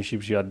 World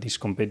Championships, you had this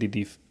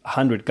competitive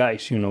 100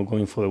 guys,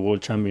 going for the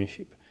World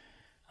Championship.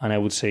 And I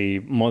would say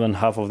more than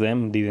half of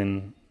them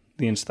didn't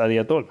study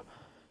at all,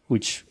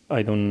 which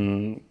I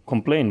don't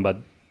complain, but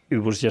it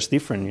was just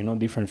different,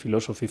 different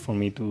philosophy for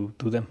me to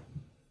them.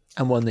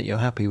 And one that you're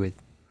happy with?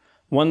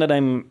 One that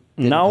I'm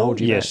now,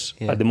 yes.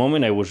 Yeah. At the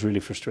moment, I was really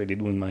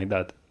frustrated with my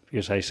dad,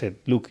 because I said,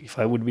 look, if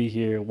I would be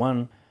here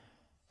 1-2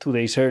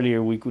 days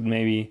earlier, we could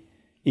maybe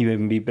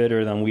even be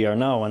better than we are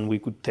now, and we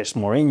could test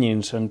more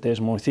engines and test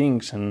more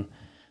things and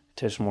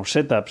test more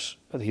setups.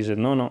 But he said,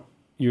 no,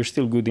 you're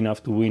still good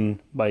enough to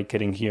win by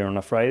getting here on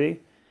a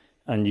Friday,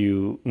 and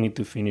you need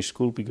to finish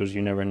school because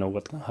you never know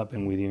what can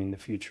happen with you in the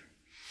future.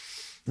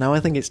 Now I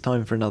think it's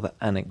time for another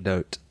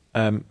anecdote.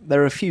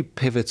 There are a few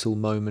pivotal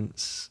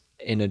moments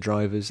in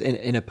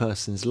a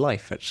person's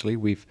life, actually.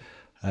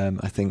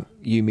 I think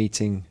you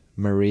meeting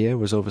Maria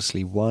was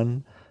obviously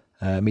one,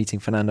 meeting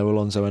Fernando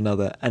Alonso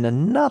another, and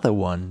another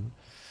one,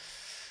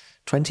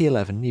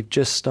 2011, you've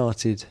just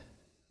started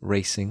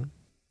racing,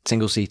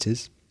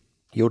 single-seaters.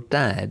 Your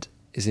dad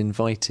is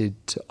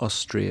invited to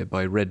Austria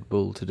by Red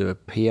Bull to do a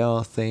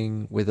PR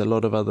thing with a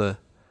lot of other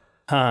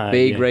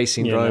Big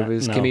racing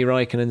drivers. No. Kimi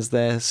Raikkonen's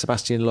there.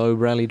 Sebastian Loeb,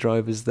 rally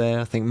drivers there.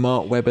 I think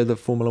Mark Webber, the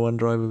Formula One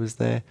driver, was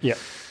there. Yeah.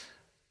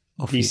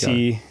 Off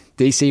DC.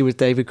 DC with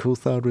David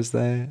Coulthard was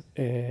there.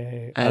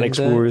 Alex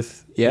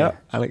Worth. Yeah,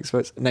 Alex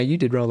Worth. Now, you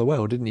did rather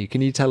well, didn't you?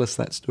 Can you tell us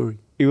that story?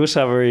 It was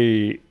a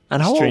very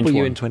And how old were you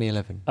one. in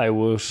 2011? I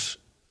was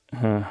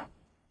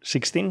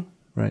 16.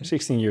 Right.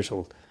 16 years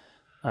old.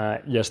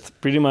 Just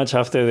pretty much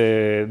after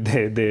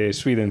the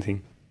Sweden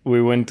thing.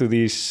 We went to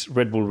this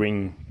Red Bull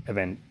Ring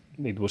event.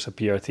 It was a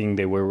PR thing.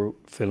 They were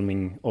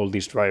filming all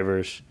these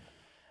drivers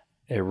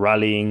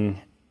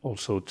rallying,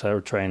 also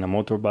trying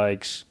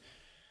motorbikes.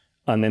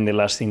 And then the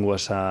last thing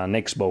was an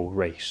Expo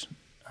race.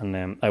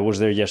 And I was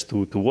there just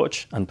to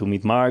watch and to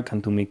meet Mark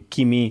and to meet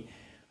Kimi.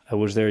 I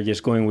was there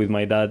just going with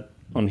my dad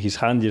on his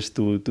hand just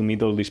to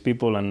meet all these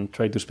people and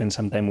try to spend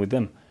some time with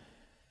them.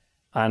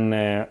 And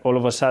all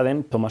of a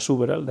sudden, Thomas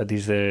Uberl, that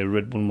is the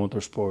Red Bull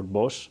Motorsport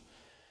boss,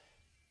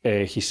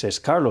 he says,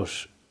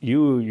 Carlos,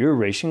 you're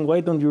racing.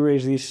 Why don't you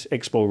race this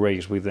Expo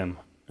race with them?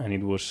 And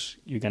it was,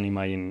 you can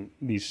imagine,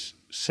 these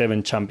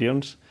 7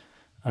 champions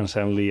and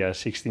suddenly a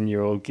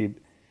 16-year-old kid.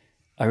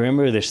 I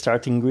remember the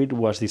starting grid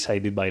was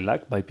decided by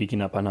luck, by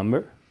picking up a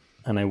number.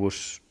 And I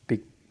was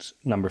picked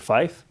number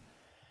 5.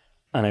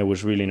 And I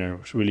was really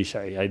nervous, really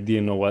shy. I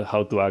didn't know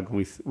how to act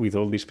with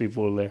all these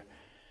people there.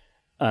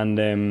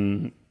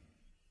 And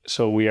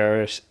so we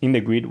are in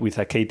the grid with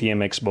a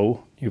KTM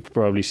X-Bow. You've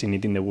probably seen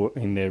it in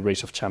the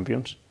Race of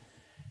Champions.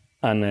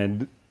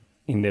 And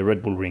in the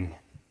Red Bull Ring.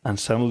 And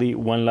suddenly,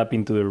 one lap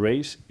into the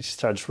race, it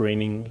starts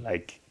raining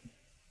like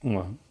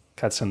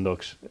cats and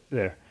dogs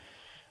there.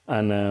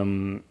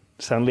 And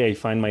suddenly I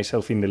find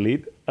myself in the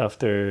lead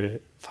after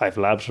 5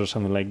 laps or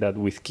something like that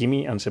with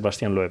Kimi and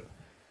Sebastian Loeb.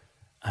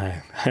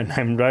 And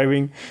I'm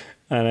driving,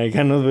 and I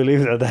cannot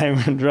believe that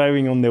I'm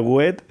driving on the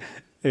wet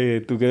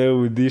together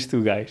with these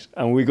 2 guys.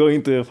 And we go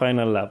into the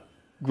final lap,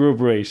 group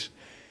race.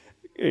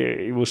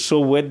 It was so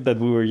wet that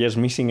we were just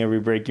missing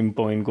every braking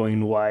point,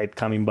 going wide,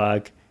 coming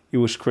back. It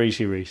was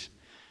crazy race.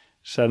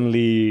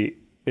 Suddenly,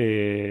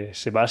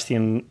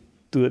 Sebastian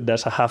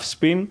does a half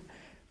spin.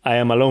 I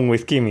am along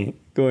with Kimi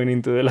going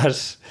into the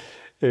last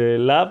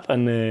lap,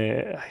 and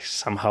I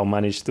somehow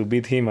managed to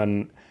beat him.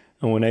 And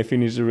when I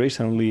finished the race,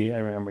 suddenly I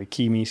remember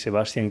Kimi,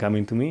 Sebastian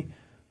coming to me.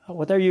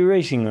 What are you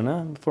racing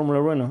on?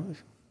 Formula One?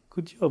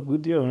 Good job,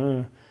 good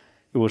job.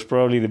 It was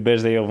probably the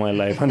best day of my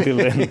life until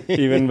then.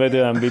 Even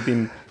better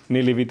than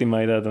nearly beating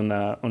my dad on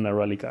a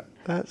rally car.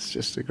 That's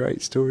just a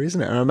great story,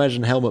 isn't it? And I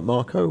imagine Helmut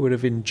Marko would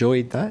have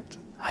enjoyed that.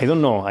 I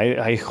don't know.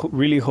 I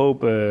really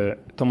hope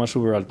Thomas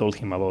Uberl told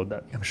him about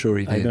that. I'm sure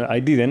he did. I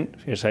didn't,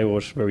 because I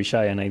was very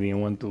shy and I didn't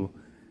want to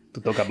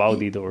talk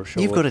about it or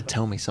show. You've got to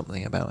tell me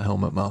something about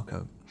Helmut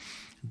Marko.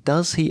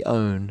 Does he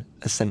own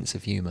a sense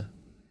of humour?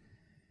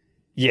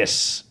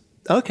 Yes.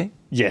 Okay.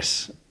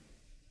 Yes.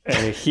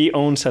 He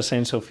owns a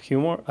sense of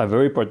humor, a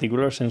very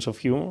particular sense of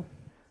humor,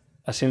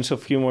 a sense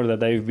of humor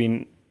that I've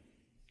been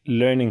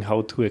learning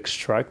how to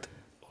extract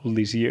all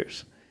these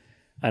years.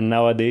 And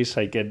nowadays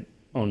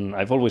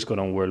I've always got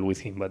on well with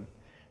him, but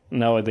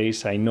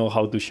nowadays I know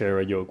how to share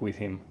a joke with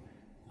him.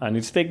 And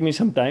it's taken me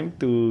some time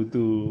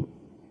to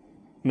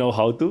know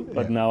how to,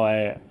 but now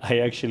I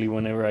actually,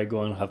 whenever I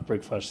go and have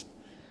breakfast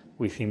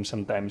with him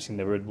sometimes in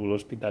the Red Bull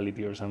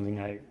hospitality or something,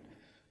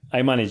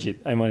 I manage it.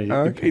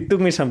 Okay. It took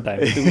me some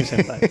time.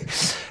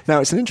 Now,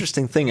 it's an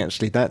interesting thing,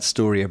 actually, that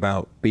story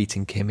about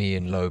beating Kimi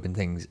and Loeb and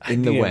things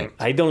in the wet.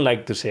 I don't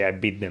like to say I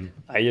beat them.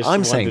 I just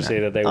want to say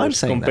that I was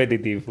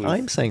competitive.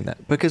 I'm saying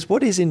that because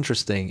what is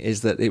interesting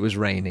is that it was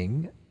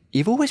raining.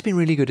 You've always been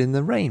really good in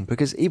the rain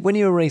because when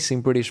you were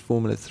racing British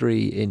Formula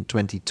 3 in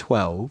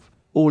 2012,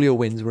 all your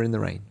wins were in the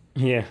rain.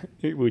 Yeah.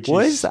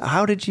 What is that?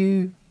 How did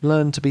you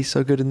learn to be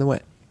so good in the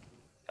wet?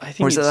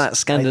 Or is that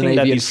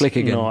Scandinavian flick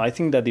again? No, I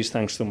think that is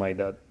thanks to my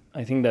dad.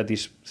 I think that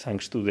is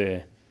thanks to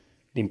the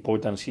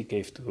importance he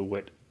gave to the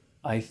wet.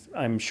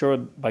 I'm sure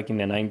back in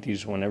the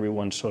 90s when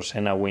everyone saw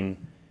Senna win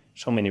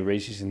so many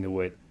races in the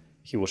wet,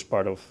 he was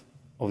part of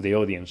the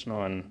audience.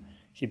 No? And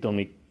he told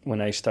me,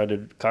 when I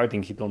started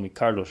karting, he told me,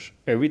 Carlos,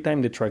 every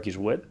time the track is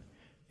wet,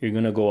 you're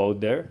going to go out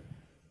there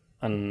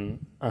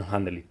and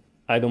handle it.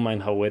 I don't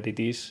mind how wet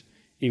it is.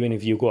 Even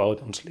if you go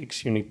out on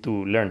slicks, you need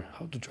to learn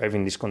how to drive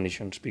in these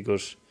conditions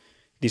because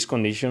these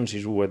conditions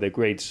is where the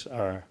grades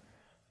are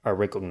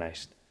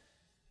recognized.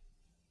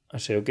 I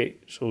say, okay,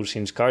 so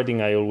since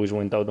karting, I always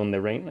went out on the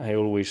rain. I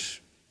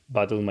always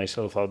battled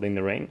myself out in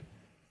the rain.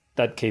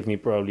 That gave me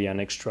probably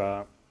an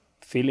extra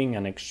feeling,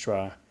 an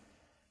extra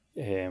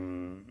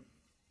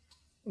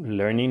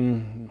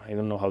learning, I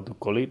don't know how to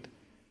call it,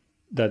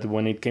 that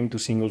when it came to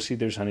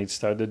single-seaters and it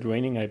started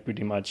raining, I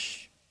pretty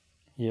much,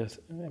 yes,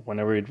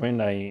 whenever it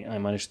rained, I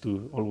managed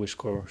to always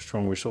score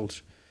strong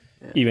results.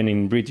 Yeah. Even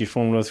in British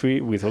Formula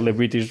 3, with all the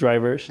British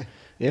drivers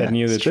that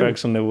knew the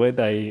tracks on the wet,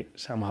 I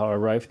somehow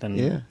arrived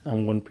and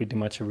won pretty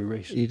much every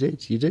race. You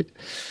did.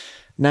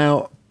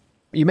 Now,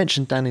 you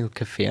mentioned Daniel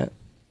Kvyat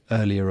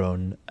earlier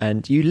on,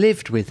 and you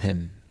lived with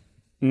him.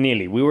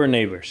 Nearly. We were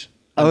neighbors.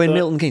 In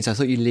Milton Keynes. I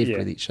thought you lived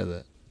with each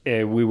other.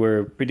 We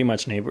were pretty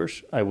much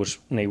neighbors. I was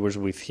neighbors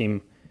with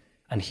him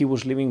and he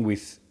was living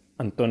with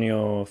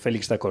Antonio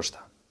Felix da Costa.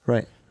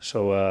 Right.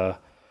 So,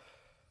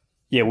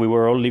 we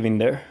were all living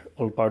there,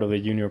 all part of the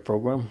junior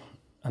program.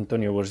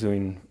 Antonio was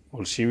doing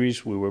World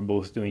Series. We were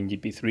both doing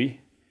GP3. It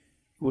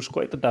was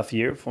quite a tough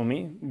year for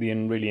me.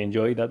 Didn't really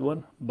enjoy that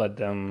one. But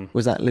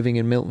was that living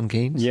in Milton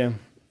Keynes? Yeah,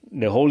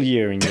 the whole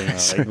year in general.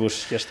 It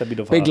was just a bit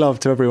of big love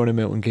to everyone in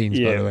Milton Keynes,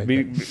 by the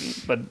way.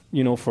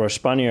 But for a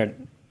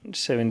Spaniard,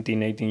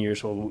 17, 18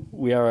 years old,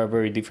 we are a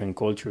very different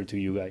culture to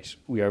you guys.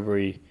 We are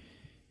very,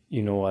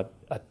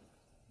 at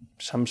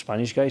some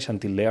Spanish guys,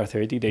 until they are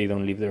 30, they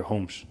don't leave their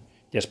homes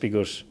just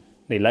because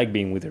they like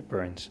being with their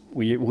parents.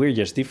 We're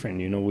just different,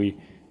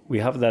 we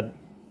have that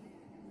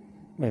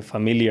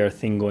familiar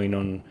thing going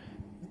on,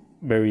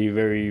 very,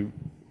 very,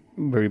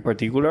 very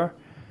particular.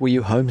 Were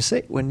you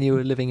homesick when you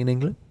were living in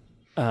England?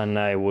 And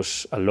I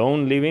was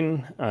alone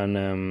living,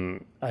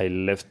 and I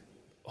left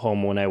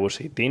home when I was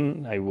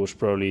 18. I was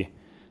probably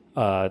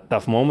a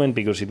tough moment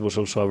because it was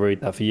also a very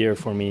tough year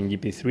for me in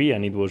GP3,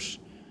 and it was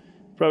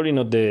probably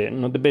not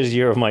the best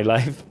year of my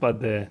life,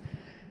 but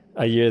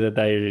a year that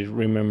I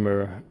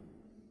remember.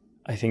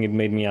 I think it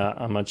made me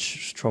a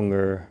much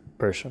stronger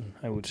person,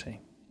 I would say.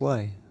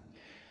 Why?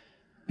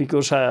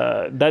 Because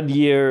that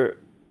year,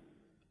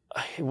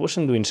 I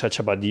wasn't doing such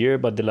a bad year,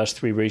 but the last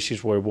 3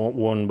 races were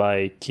won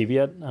by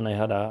Kvyat, and I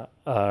had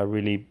a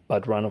really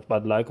bad run of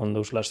bad luck on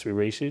those last 3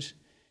 races.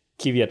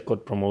 Kvyat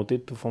got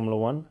promoted to Formula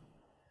 1,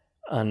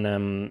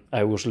 and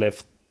I was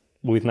left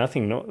with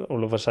nothing. No,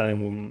 all of a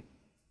sudden,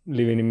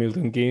 living in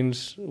Milton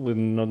Keynes with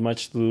not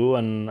much to do,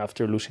 and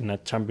after losing a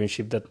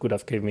championship that could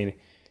have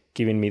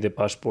given me the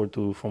passport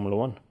to Formula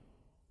 1.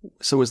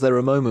 So was there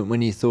a moment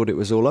when you thought it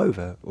was all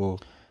over, or?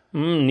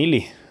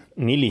 Nearly.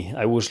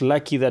 I was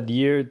lucky that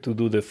year to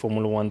do the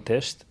Formula 1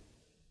 test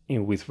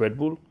with Red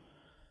Bull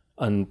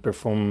and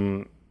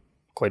perform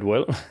quite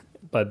well.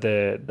 But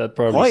that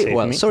probably quite saved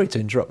well. me. Sorry to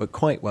interrupt, but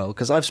quite well,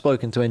 because I've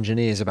spoken to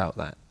engineers about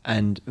that,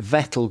 and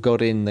Vettel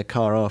got in the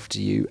car after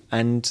you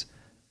and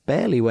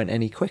barely went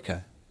any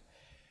quicker.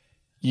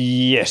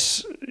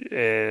 Yes,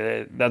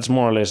 that's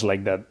more or less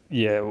like that.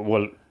 Yeah,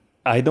 well,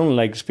 I don't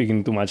like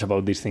speaking too much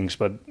about these things,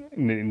 but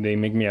they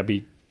make me a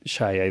bit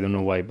shy. I don't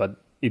know why, but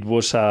it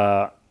was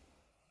a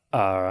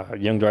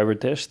young driver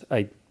test.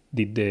 I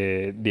did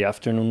the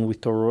afternoon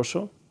with Toro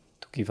Rosso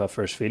to give a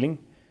first feeling.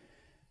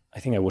 I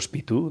think I was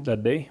P2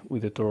 that day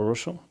with the Toro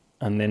Rosso.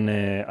 And then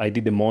I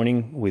did the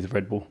morning with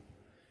Red Bull.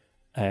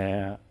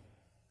 I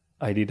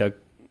did a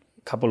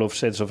couple of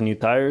sets of new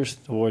tires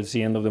towards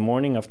the end of the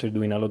morning after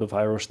doing a lot of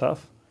aero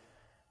stuff.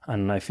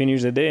 And I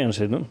finished the day and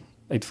said, no,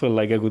 it felt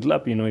like a good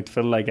lap. It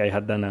felt like I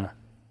had done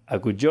a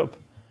good job.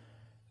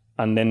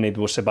 And then it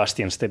was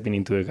Sebastian stepping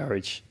into the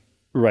garage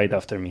right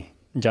after me,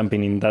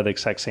 jumping in that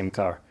exact same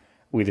car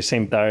with the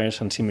same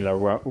tires and similar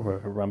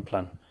run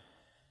plan.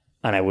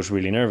 And I was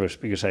really nervous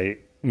because I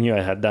knew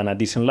I had done a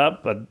decent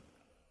lap, but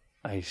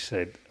I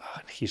said,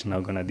 he's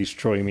now going to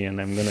destroy me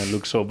and I'm going to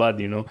look so bad,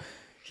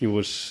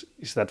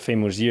 It's that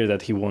famous year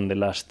that he won the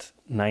last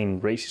 9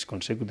 races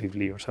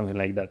consecutively or something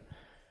like that.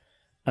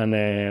 And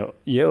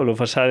all of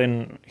a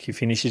sudden he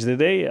finishes the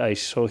day. I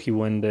saw he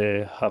went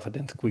half a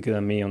tenth quicker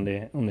than me on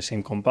the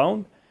same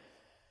compound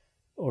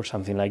or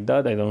something like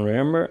that. I don't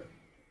remember.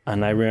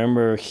 And I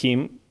remember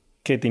him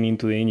getting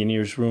into the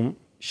engineer's room,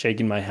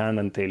 shaking my hand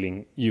and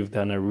telling, you've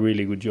done a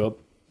really good job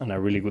and a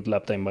really good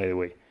lap time, by the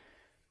way.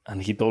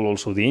 And he told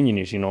also the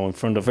engineers, in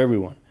front of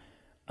everyone.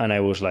 And I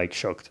was like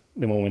shocked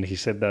the moment he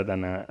said that.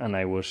 And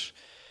I was,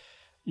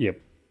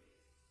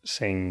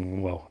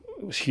 saying, wow,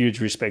 it was huge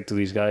respect to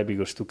this guy,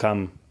 because to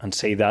come and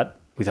say that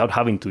without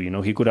having to,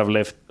 he could have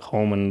left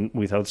home and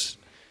without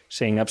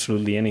saying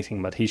absolutely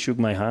anything. But he shook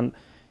my hand,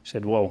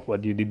 said, wow,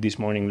 what you did this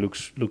morning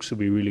looks to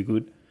be really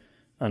good.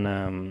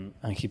 And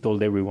he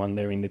told everyone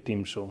there in the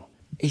team. So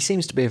he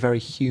seems to be a very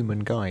human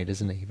guy,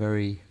 doesn't he?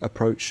 Very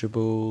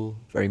approachable,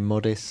 very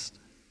modest.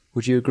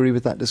 Would you agree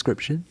with that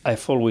description?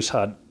 I've always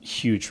had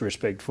huge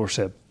respect for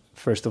Seb.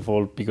 First of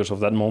all, because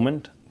of that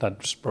moment.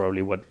 That's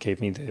probably what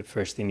gave me the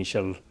first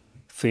initial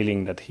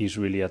feeling that he's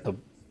really a top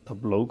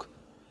bloke.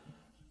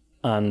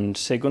 And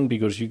second,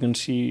 because you can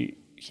see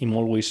him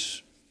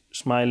always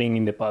smiling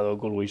in the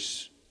paddock,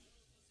 always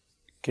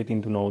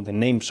getting to know the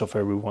names of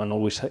everyone.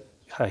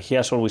 He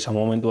has always a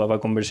moment to have a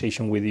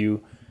conversation with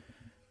you,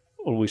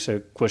 always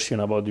a question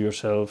about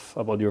yourself,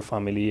 about your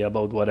family,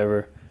 about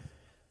whatever.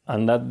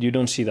 And that you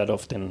don't see that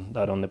often,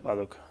 that on the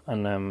paddock.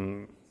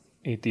 And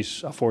it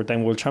is a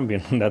 4-time world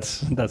champion.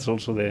 That's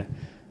also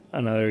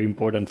another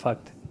important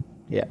fact.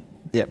 Yeah,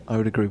 I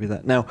would agree with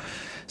that. Now,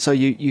 so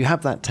you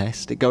have that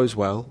test, it goes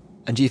well,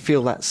 and do you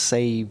feel that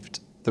saved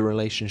the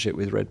relationship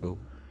with Red Bull?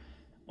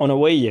 On a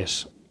way,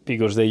 yes,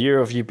 because the year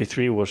of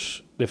GP3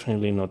 was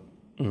definitely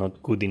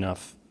not good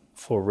enough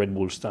for Red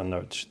Bull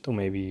standards to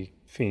maybe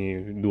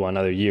do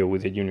another year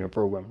with the junior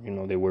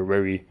program. They were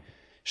very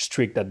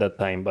strict at that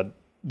time, but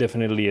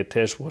definitely a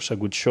test was a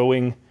good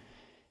showing.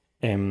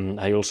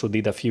 I also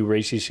did a few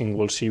races in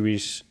World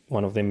Series,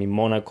 one of them in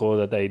Monaco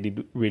that I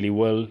did really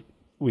well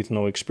with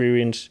no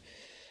experience.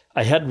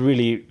 I had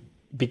really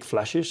big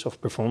flashes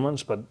of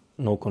performance, but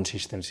no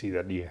consistency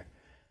that year.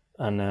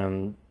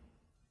 And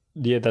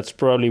that's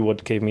probably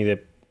what gave me the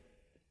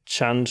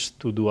chance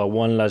to do a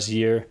one last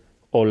year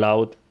all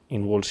out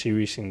in World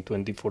Series in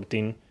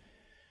 2014,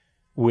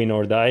 win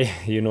or die,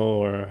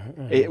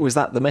 Was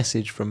that the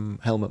message from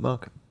Helmut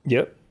Marko?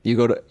 Yep. You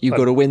got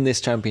to win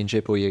this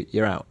championship or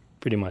you're out.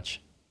 Pretty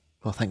much.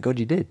 Well, thank God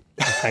you did.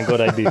 Thank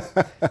God I did.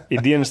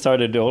 It didn't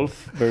start off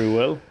very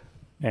well.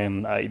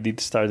 I did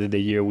start the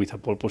year with a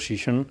pole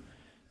position,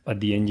 but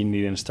the engine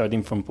didn't start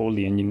in from pole.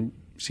 The engine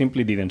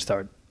simply didn't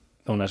start.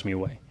 Don't ask me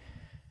why.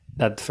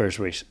 That first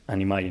race,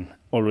 and imagine,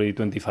 already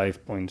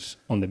 25 points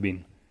on the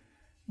bin.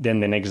 Then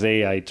the next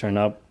day I turned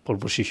up, pole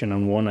position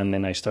and won, and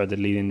then I started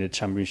leading the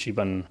championship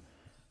and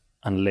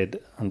led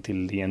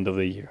until the end of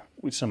the year.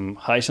 With some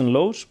highs and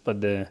lows,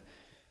 but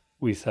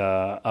with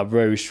a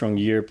very strong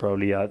year,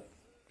 probably a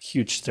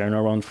huge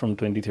turnaround from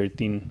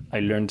 2013.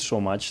 I learned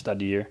so much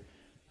that year.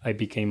 I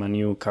became a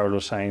new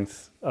Carlos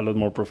Sainz, a lot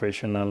more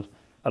professional,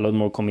 a lot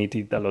more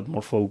committed, a lot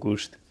more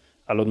focused,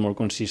 a lot more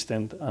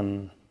consistent,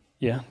 and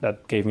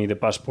that gave me the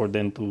passport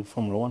then to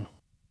Formula One.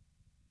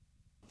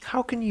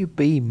 How can you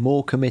be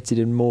more committed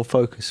and more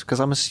focused? Because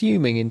I'm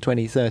assuming in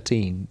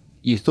 2013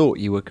 you thought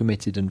you were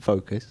committed and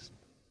focused.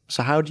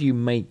 So how do you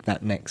make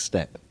that next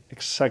step?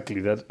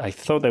 Exactly that. I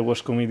thought I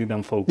was committed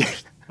and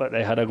focused, but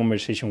I had a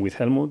conversation with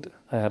Helmut.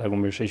 I had a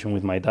conversation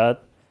with my dad.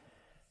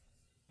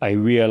 I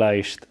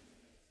realized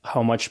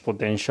how much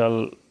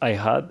potential I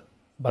had,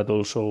 but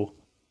also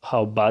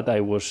how bad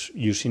I was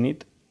using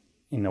it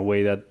in a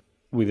way that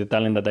with the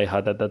talent that I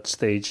had at that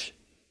stage,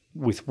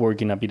 with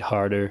working a bit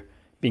harder,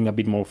 being a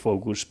bit more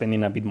focused,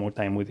 spending a bit more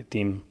time with the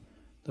team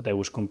that I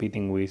was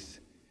competing with,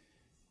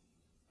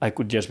 I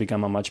could just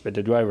become a much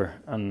better driver.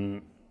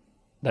 And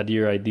that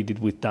year I did it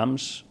with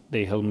TAMS.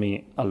 They helped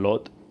me a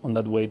lot on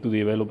that way to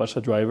develop as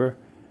a driver.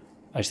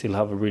 I still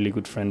have really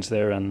good friends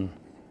there and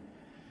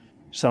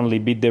suddenly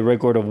beat the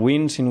record of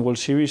wins in World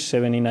Series,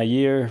 7 in a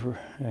year,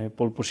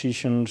 pole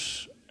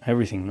positions,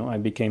 everything. No,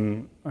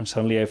 and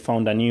suddenly I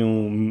found a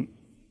new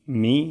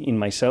me in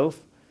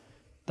myself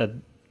that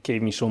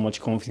gave me so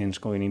much confidence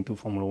going into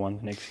Formula One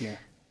the next year.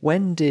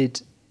 When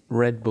did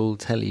Red Bull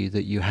tell you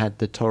that you had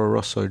the Toro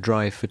Rosso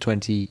drive for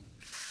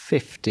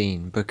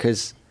 2015?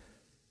 Because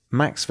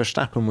Max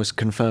Verstappen was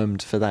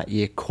confirmed for that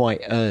year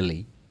quite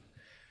early.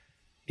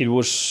 He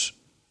was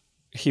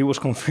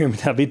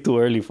confirmed a bit too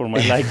early for my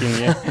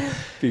liking,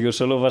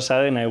 because all of a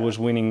sudden I was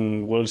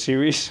winning World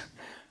Series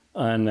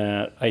and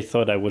I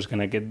thought I was going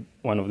to get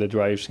one of the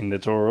drives in the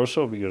Toro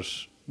Rosso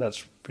because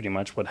that's pretty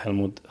much what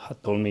Helmut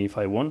had told me if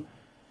I won.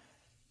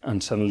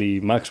 And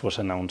suddenly Max was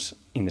announced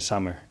in the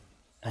summer.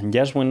 And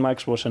just when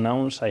Max was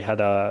announced, I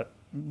had a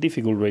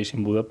difficult race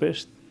in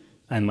Budapest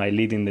and my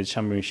lead in the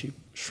championship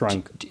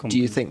shrunk. Do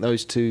you think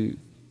those two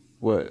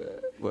were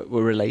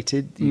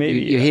related?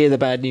 Maybe. You hear the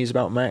bad news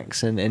about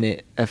Max and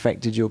it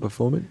affected your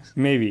performance?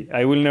 Maybe.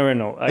 I will never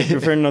know. I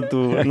prefer not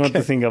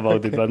to think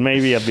about it, but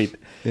maybe a bit.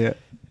 Yeah.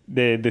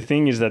 The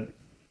thing is that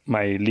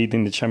my lead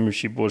in the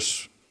championship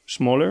was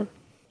smaller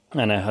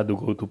and I had to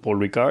go to Paul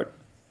Ricard.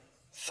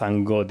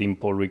 Thank God in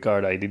Paul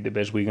Ricard I did the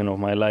best weekend of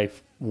my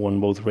life, won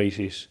both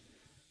races,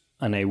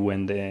 and I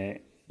went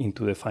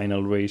into the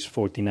final race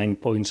 49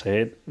 points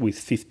ahead with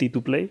 50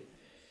 to play.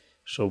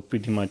 So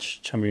pretty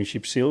much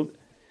championship sealed.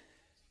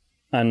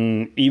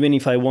 And even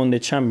if I won the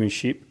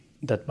championship,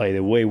 that by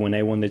the way, when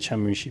I won the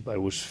championship, I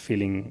was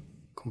feeling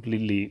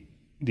completely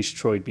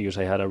destroyed because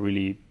I had a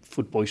really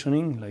food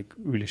poisoning, like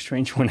really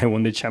strange when I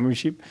won the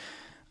championship.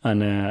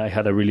 And I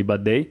had a really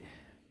bad day.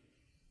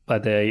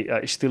 But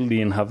I still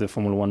didn't have the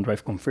Formula One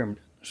drive confirmed.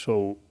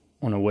 So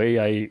in a way,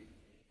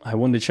 I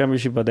won the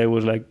championship, but I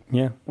was like,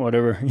 yeah,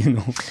 whatever,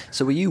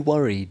 So were you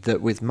worried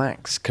that with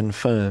Max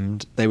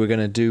confirmed, they were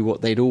going to do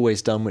what they'd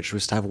always done, which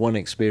was to have one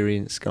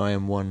experienced guy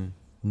and one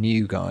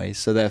new guy?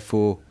 So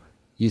therefore,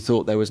 you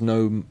thought there was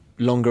no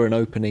longer an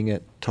opening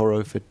at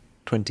Toro for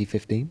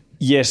 2015?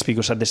 Yes,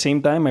 because at the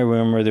same time, I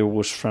remember there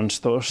was Franz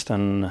Tost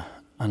and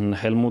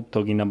Helmut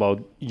talking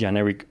about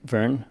Jan-Erik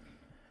Verne,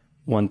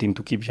 wanting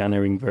to keep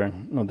Jan-Erik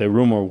Verne. No, the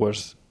rumor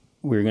was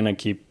we're going to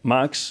keep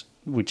Max,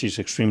 which is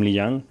extremely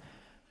young,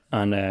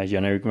 and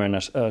Jan-Erik Verne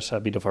as a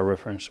bit of a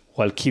reference,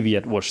 while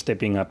Kvyat was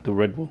stepping up to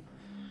Red Bull.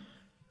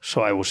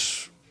 So I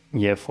was,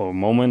 for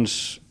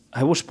moments,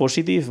 I was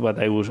positive, but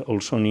I was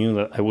also knew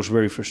that I was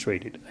very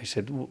frustrated. I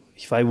said,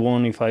 if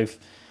I've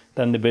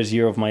done the best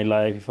year of my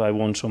life, if I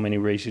won so many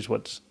races,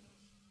 what's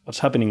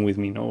happening with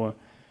me? No.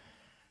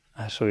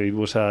 So it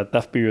was a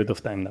tough period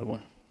of time, that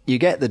one. You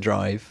get the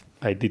drive.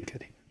 I did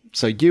get it.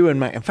 So you and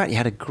Max, in fact, you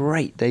had a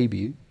great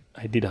debut.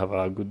 I did have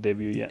a good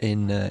debut, yeah.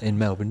 In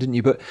Melbourne, didn't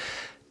you? But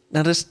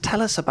now just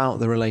tell us about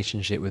the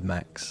relationship with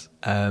Max.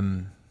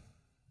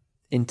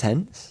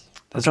 Intense?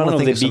 That's one of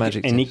the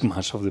big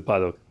enigmas of the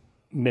paddock.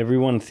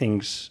 Everyone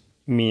thinks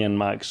me and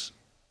Max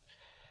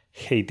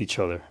hate each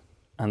other.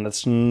 And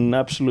that's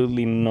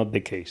absolutely not the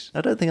case.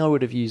 I don't think I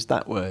would have used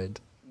that word.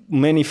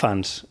 Many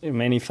fans,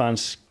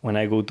 when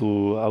I go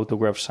to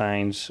autograph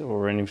signs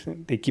or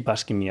anything, they keep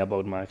asking me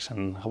about Max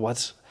and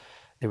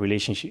the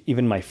relationship.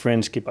 Even my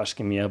friends keep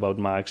asking me about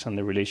Max and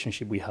the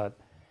relationship we had.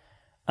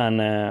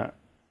 And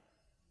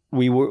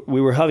we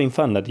were having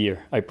fun that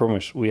year, I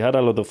promise. We had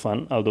a lot of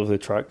fun out of the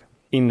track.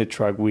 In the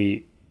track,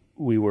 we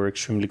were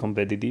extremely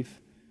competitive.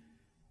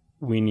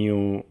 We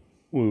knew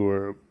we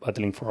were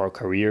battling for our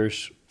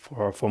careers,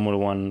 for our Formula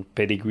One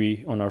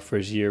pedigree on our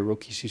first year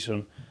rookie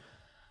season.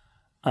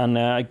 And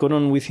I got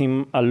on with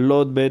him a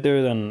lot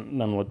better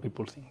than what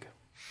people think.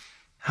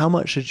 How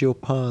much had your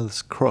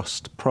paths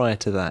crossed prior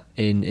to that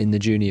in the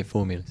junior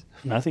formulas?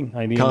 Nothing.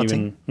 I didn't Karting?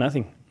 even...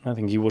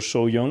 Nothing. He was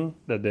so young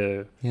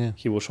that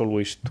he was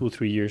always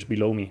 2-3 years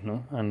below me,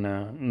 no?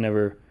 And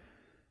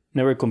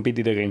never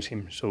competed against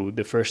him. So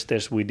the first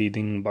test we did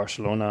in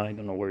Barcelona, I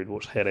don't know where it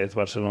was, Jerez,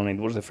 Barcelona, it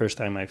was the first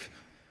time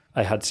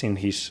I had seen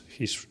his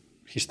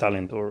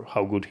talent or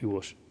how good he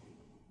was.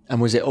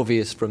 And was it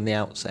obvious from the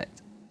outset?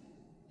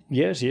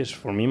 Yes.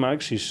 For me,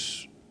 Max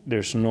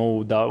there's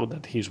no doubt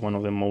that he's one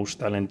of the most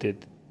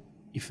talented,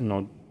 if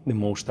not the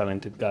most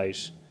talented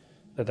guys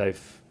that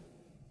I've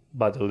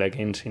battled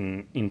against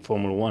in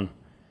Formula One.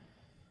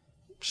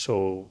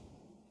 So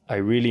I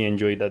really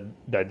enjoyed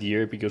that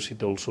year because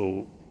it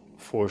also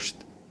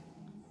forced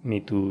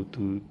me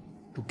to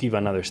give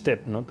another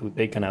step, to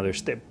take another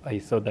step. I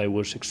thought I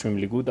was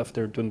extremely good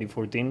after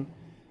 2014,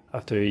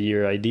 after a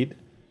year I did.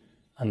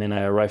 And then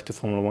I arrived to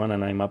Formula One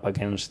and I'm up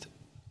against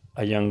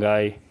a young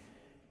guy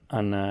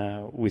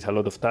and with a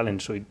lot of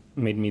talent. So it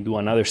made me do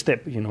another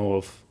step,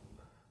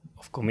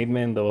 of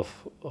commitment, of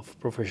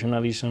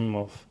professionalism,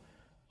 of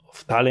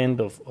talent,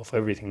 of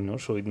everything.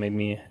 So it made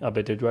me a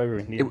better driver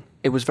in the end.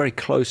 It was very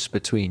close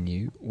between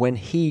you. When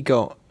he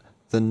got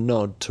the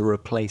nod to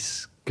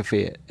replace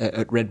Kvyat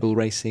at Red Bull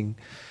Racing,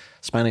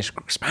 Spanish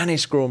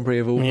Grand Prix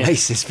of all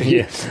places for you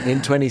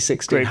in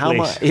 2016.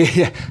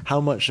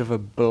 How much of a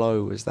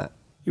blow was that?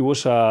 It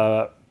was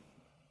a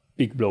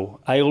big blow.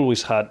 I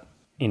always had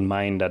in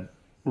mind that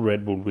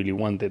Red Bull really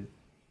wanted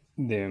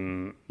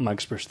the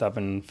Max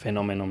Verstappen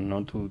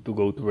phenomenon to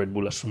go to Red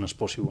Bull as soon as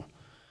possible.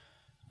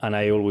 And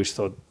I always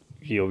thought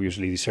he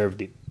obviously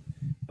deserved it.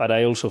 But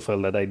I also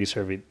felt that I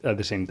deserved it at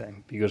the same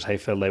time because I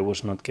felt I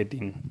was not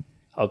getting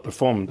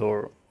outperformed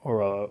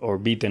or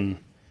beaten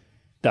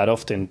that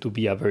often to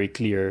be a very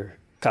clear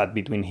cut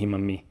between him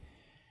and me.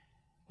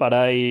 But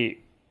I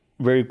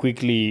very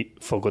quickly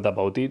forgot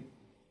about it.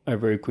 I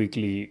very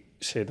quickly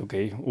said,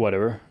 okay,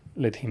 whatever,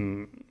 let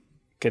him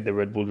get the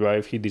Red Bull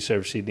drive. He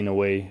deserves it in a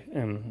way,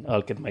 and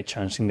I'll get my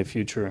chance in the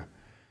future.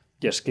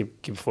 Just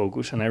keep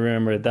focused. And I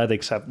remember that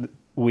exact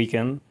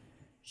weekend,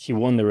 he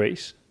won the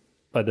race,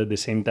 but at the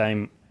same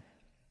time,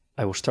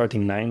 I was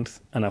starting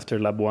 9th, and after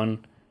lap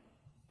 1,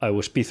 I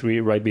was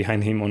P3 right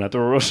behind him on a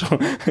Toro Rosso,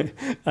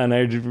 and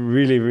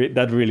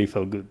that really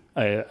felt good.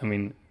 I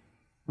mean,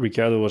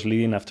 Ricciardo was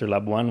leading after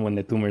lap 1 when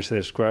the two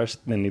Mercedes crashed,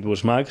 then it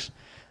was Max,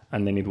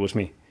 and then it was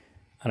me.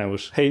 And I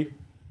was, hey,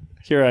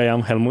 here I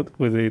am, Helmut,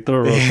 with the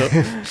Toro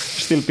Rosso,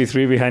 still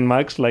P3 behind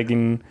Max, like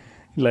in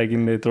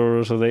the Toro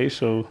Rosso days,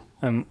 so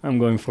I'm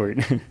going for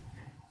it.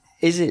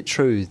 Is it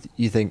true,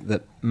 you think,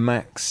 that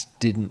Max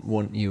didn't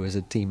want you as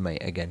a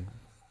teammate again?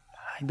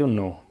 I don't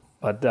know,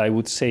 but I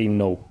would say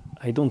no.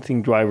 I don't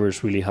think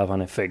drivers really have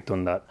an effect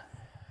on that.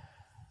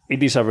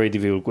 It is a very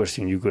difficult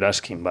question you could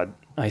ask him, but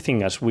I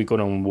think as we got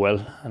on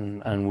well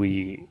and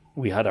we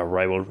had a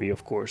rivalry,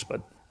 of course,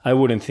 but I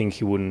wouldn't think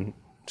he wouldn't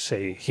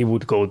say he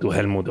would go to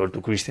Helmut or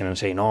to Christian and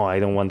say, no, I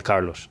don't want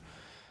Carlos.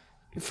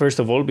 First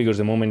of all, because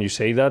the moment you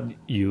say that,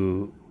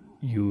 you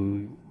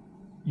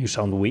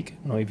sound weak.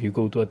 If you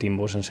go to a team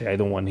boss and say, I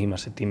don't want him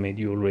as a teammate,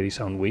 you already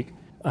sound weak.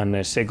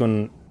 And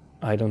second,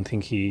 I don't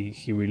think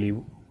he really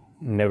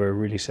never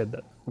really said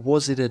that.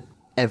 Was it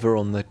ever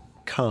on the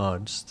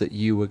cards that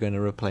you were going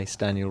to replace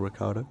Daniel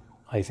Ricciardo?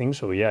 I think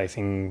so, yeah. I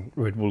think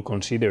Red Bull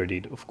considered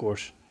it, of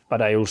course.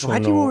 But I also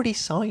Had you already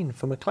signed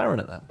for McLaren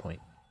at that point?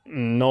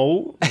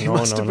 No. I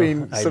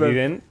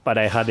didn't, but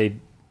I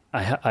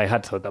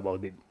had thought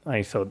about it.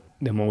 I thought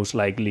the most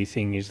likely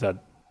thing is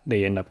that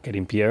they end up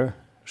getting Pierre,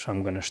 so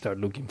I'm going to start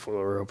looking for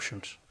other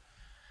options.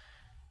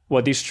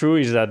 What is true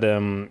is that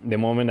the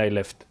moment I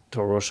left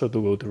Toro Rosso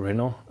to go to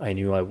Renault, I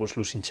knew I was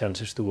losing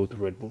chances to go to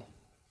Red Bull.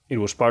 It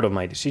was part of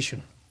my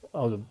decision,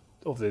 out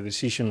of the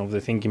decision of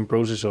the thinking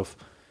process of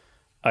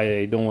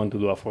I don't want to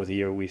do a 4th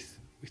year with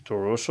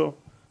Toro Rosso.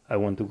 I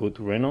want to go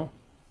to Renault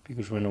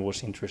because Renault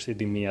was interested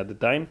in me at the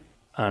time.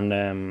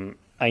 And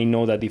I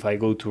know that if I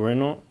go to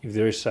Renault, if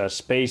there is a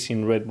space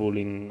in Red Bull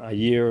in a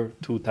year,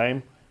 2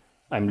 time,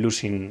 I'm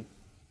losing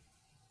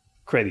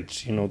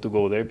credits, to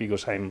go there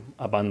because I'm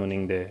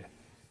abandoning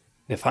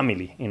the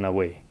family in a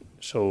way.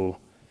 So,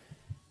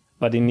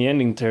 but in the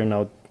end,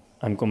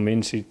 I'm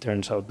convinced it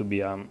turns out to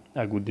be a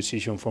good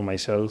decision for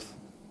myself,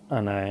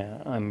 and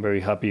I'm very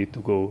happy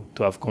to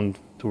have gone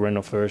to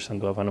Renault first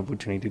and to have an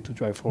opportunity to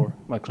drive for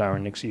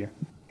McLaren next year.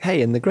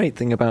 Hey, and the great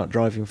thing about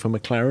driving for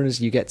McLaren is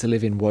you get to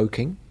live in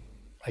Woking.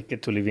 I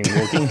get to live in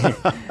Woking.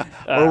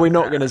 Or are we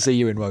not going to see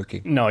you in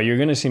Woking? No, you're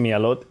going to see me a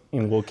lot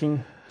in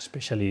Woking,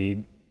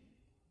 especially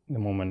the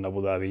moment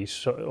Abu Dhabi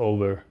is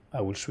over.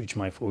 I will switch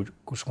my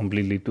focus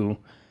completely to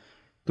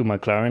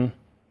McLaren.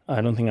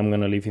 I don't think I'm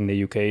going to live in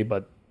the UK,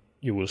 but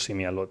you will see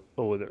me a lot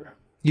over there.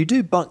 You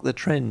do buck the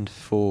trend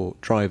for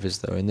drivers,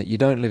 though, in that you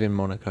don't live in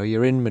Monaco,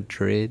 you're in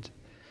Madrid,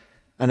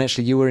 and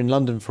actually you were in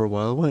London for a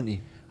while, weren't you?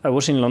 I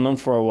was in London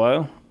for a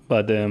while,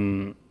 but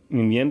in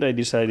the end I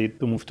decided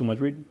to move to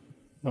Madrid.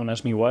 Don't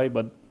ask me why,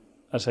 but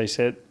as I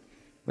said,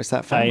 Is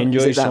that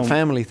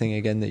family thing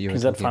again that you're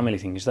It's that family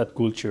thing. It's that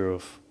culture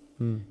of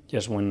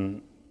just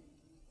when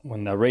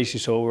the race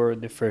is over,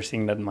 the first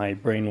thing that my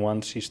brain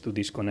wants is to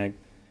disconnect.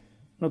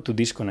 Not to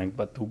disconnect,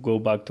 but to go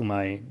back to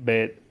my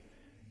bed,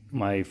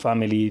 my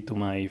family, to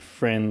my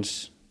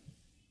friends,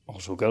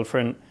 also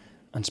girlfriend,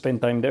 and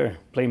spend time there.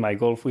 Play my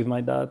golf with my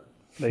dad,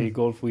 play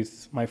golf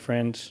with my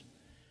friends,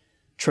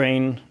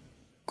 train,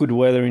 good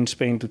weather in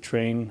Spain to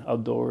train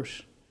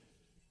outdoors.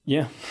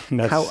 Yeah.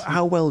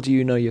 How well do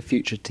you know your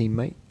future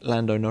teammate,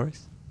 Lando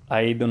Norris?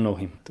 I don't know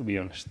him, to be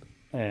honest.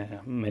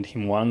 Met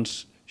him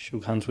once,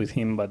 shook hands with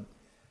him, but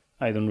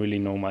I don't really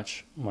know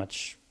much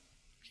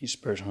his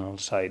personal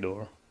side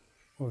or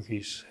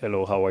his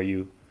hello, how are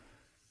you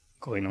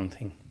going on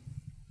thing.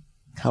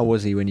 How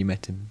was he when you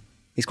met him?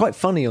 He's quite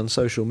funny on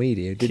social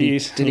media. Did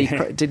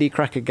he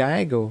crack a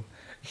gag or?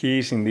 He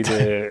is indeed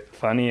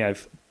funny.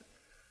 I've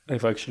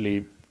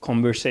actually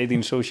conversated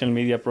in social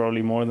media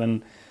probably more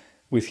than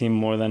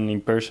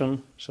in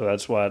person. So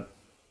that's why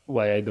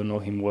I don't know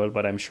him well,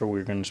 but I'm sure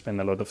we're going to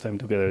spend a lot of time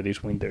together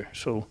this winter.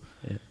 So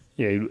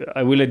yeah,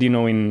 I will let you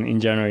know in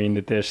January in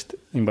the test,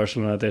 in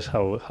Barcelona test,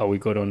 how we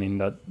got on in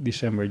that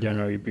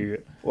December-January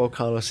period. Well,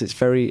 Carlos, it's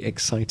very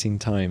exciting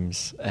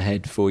times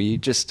ahead for you.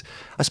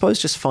 I suppose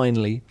just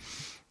finally,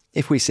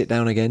 if we sit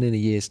down again in a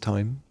year's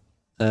time,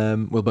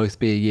 we'll both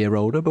be a year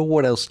older, but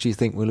what else do you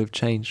think will have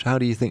changed? How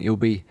do you think you'll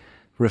be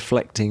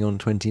reflecting on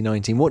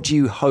 2019? What do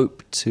you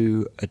hope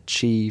to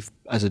achieve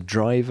as a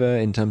driver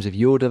in terms of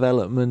your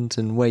development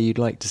and where you'd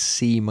like to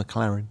see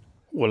McLaren?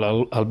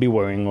 Well, I'll be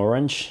wearing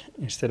orange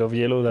instead of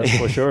yellow, that's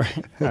for sure.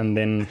 And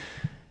then,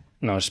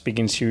 no,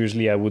 speaking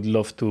seriously, I would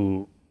love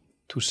to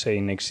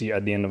say next year,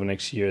 at the end of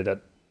next year,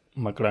 that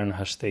McLaren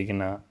has taken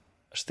a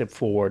step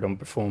forward on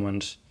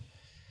performance,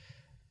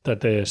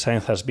 that the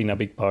Sainz has been a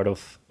big part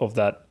of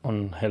that,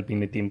 on helping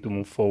the team to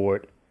move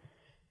forward.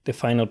 The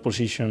final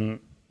position,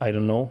 I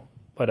don't know,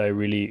 but I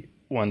really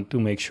want to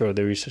make sure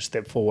there is a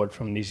step forward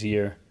from this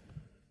year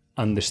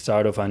and the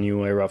start of a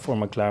new era for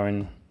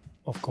McLaren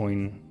of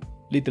going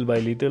little by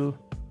little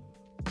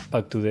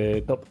back to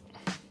the top.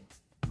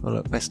 Well,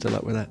 look, best of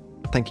luck with that.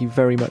 Thank you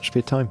very much for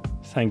your time.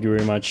 Thank you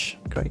very much.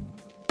 Great.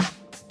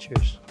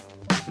 Cheers.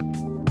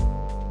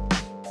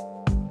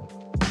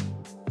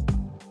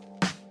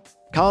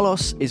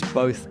 Carlos is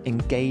both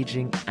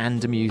engaging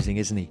and amusing,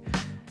 isn't he?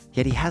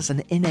 Yet he has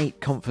an innate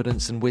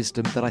confidence and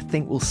wisdom that I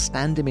think will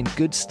stand him in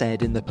good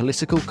stead in the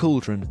political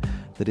cauldron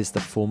that is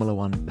the Formula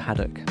One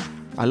paddock.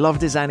 I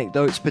loved his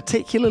anecdotes,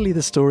 particularly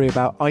the story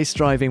about ice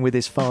driving with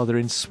his father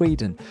in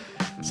Sweden.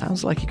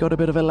 Sounds like he got a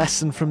bit of a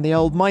lesson from the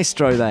old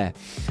maestro there.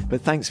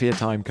 But thanks for your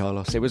time,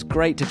 Carlos. It was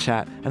great to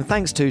chat, and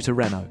thanks too to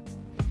Renault.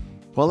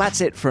 Well, that's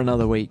it for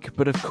another week,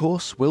 but of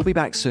course, we'll be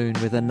back soon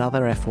with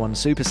another F1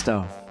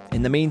 superstar.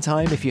 In the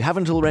meantime, if you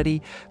haven't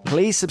already,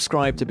 please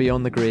subscribe to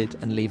Beyond the Grid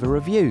and leave a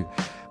review.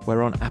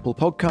 We're on Apple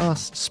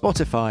Podcasts,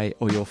 Spotify,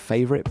 or your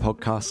favourite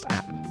podcast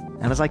app.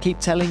 And as I keep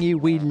telling you,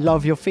 we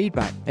love your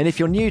feedback. And if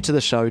you're new to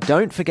the show,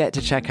 don't forget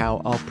to check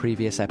out our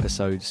previous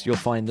episodes. You'll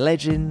find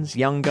legends,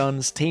 young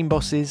guns, team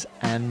bosses,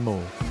 and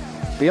more.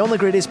 Beyond the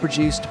Grid is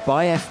produced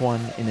by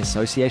F1 in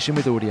association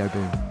with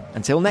Audioboom.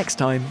 Until next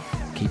time,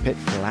 keep it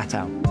flat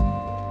out.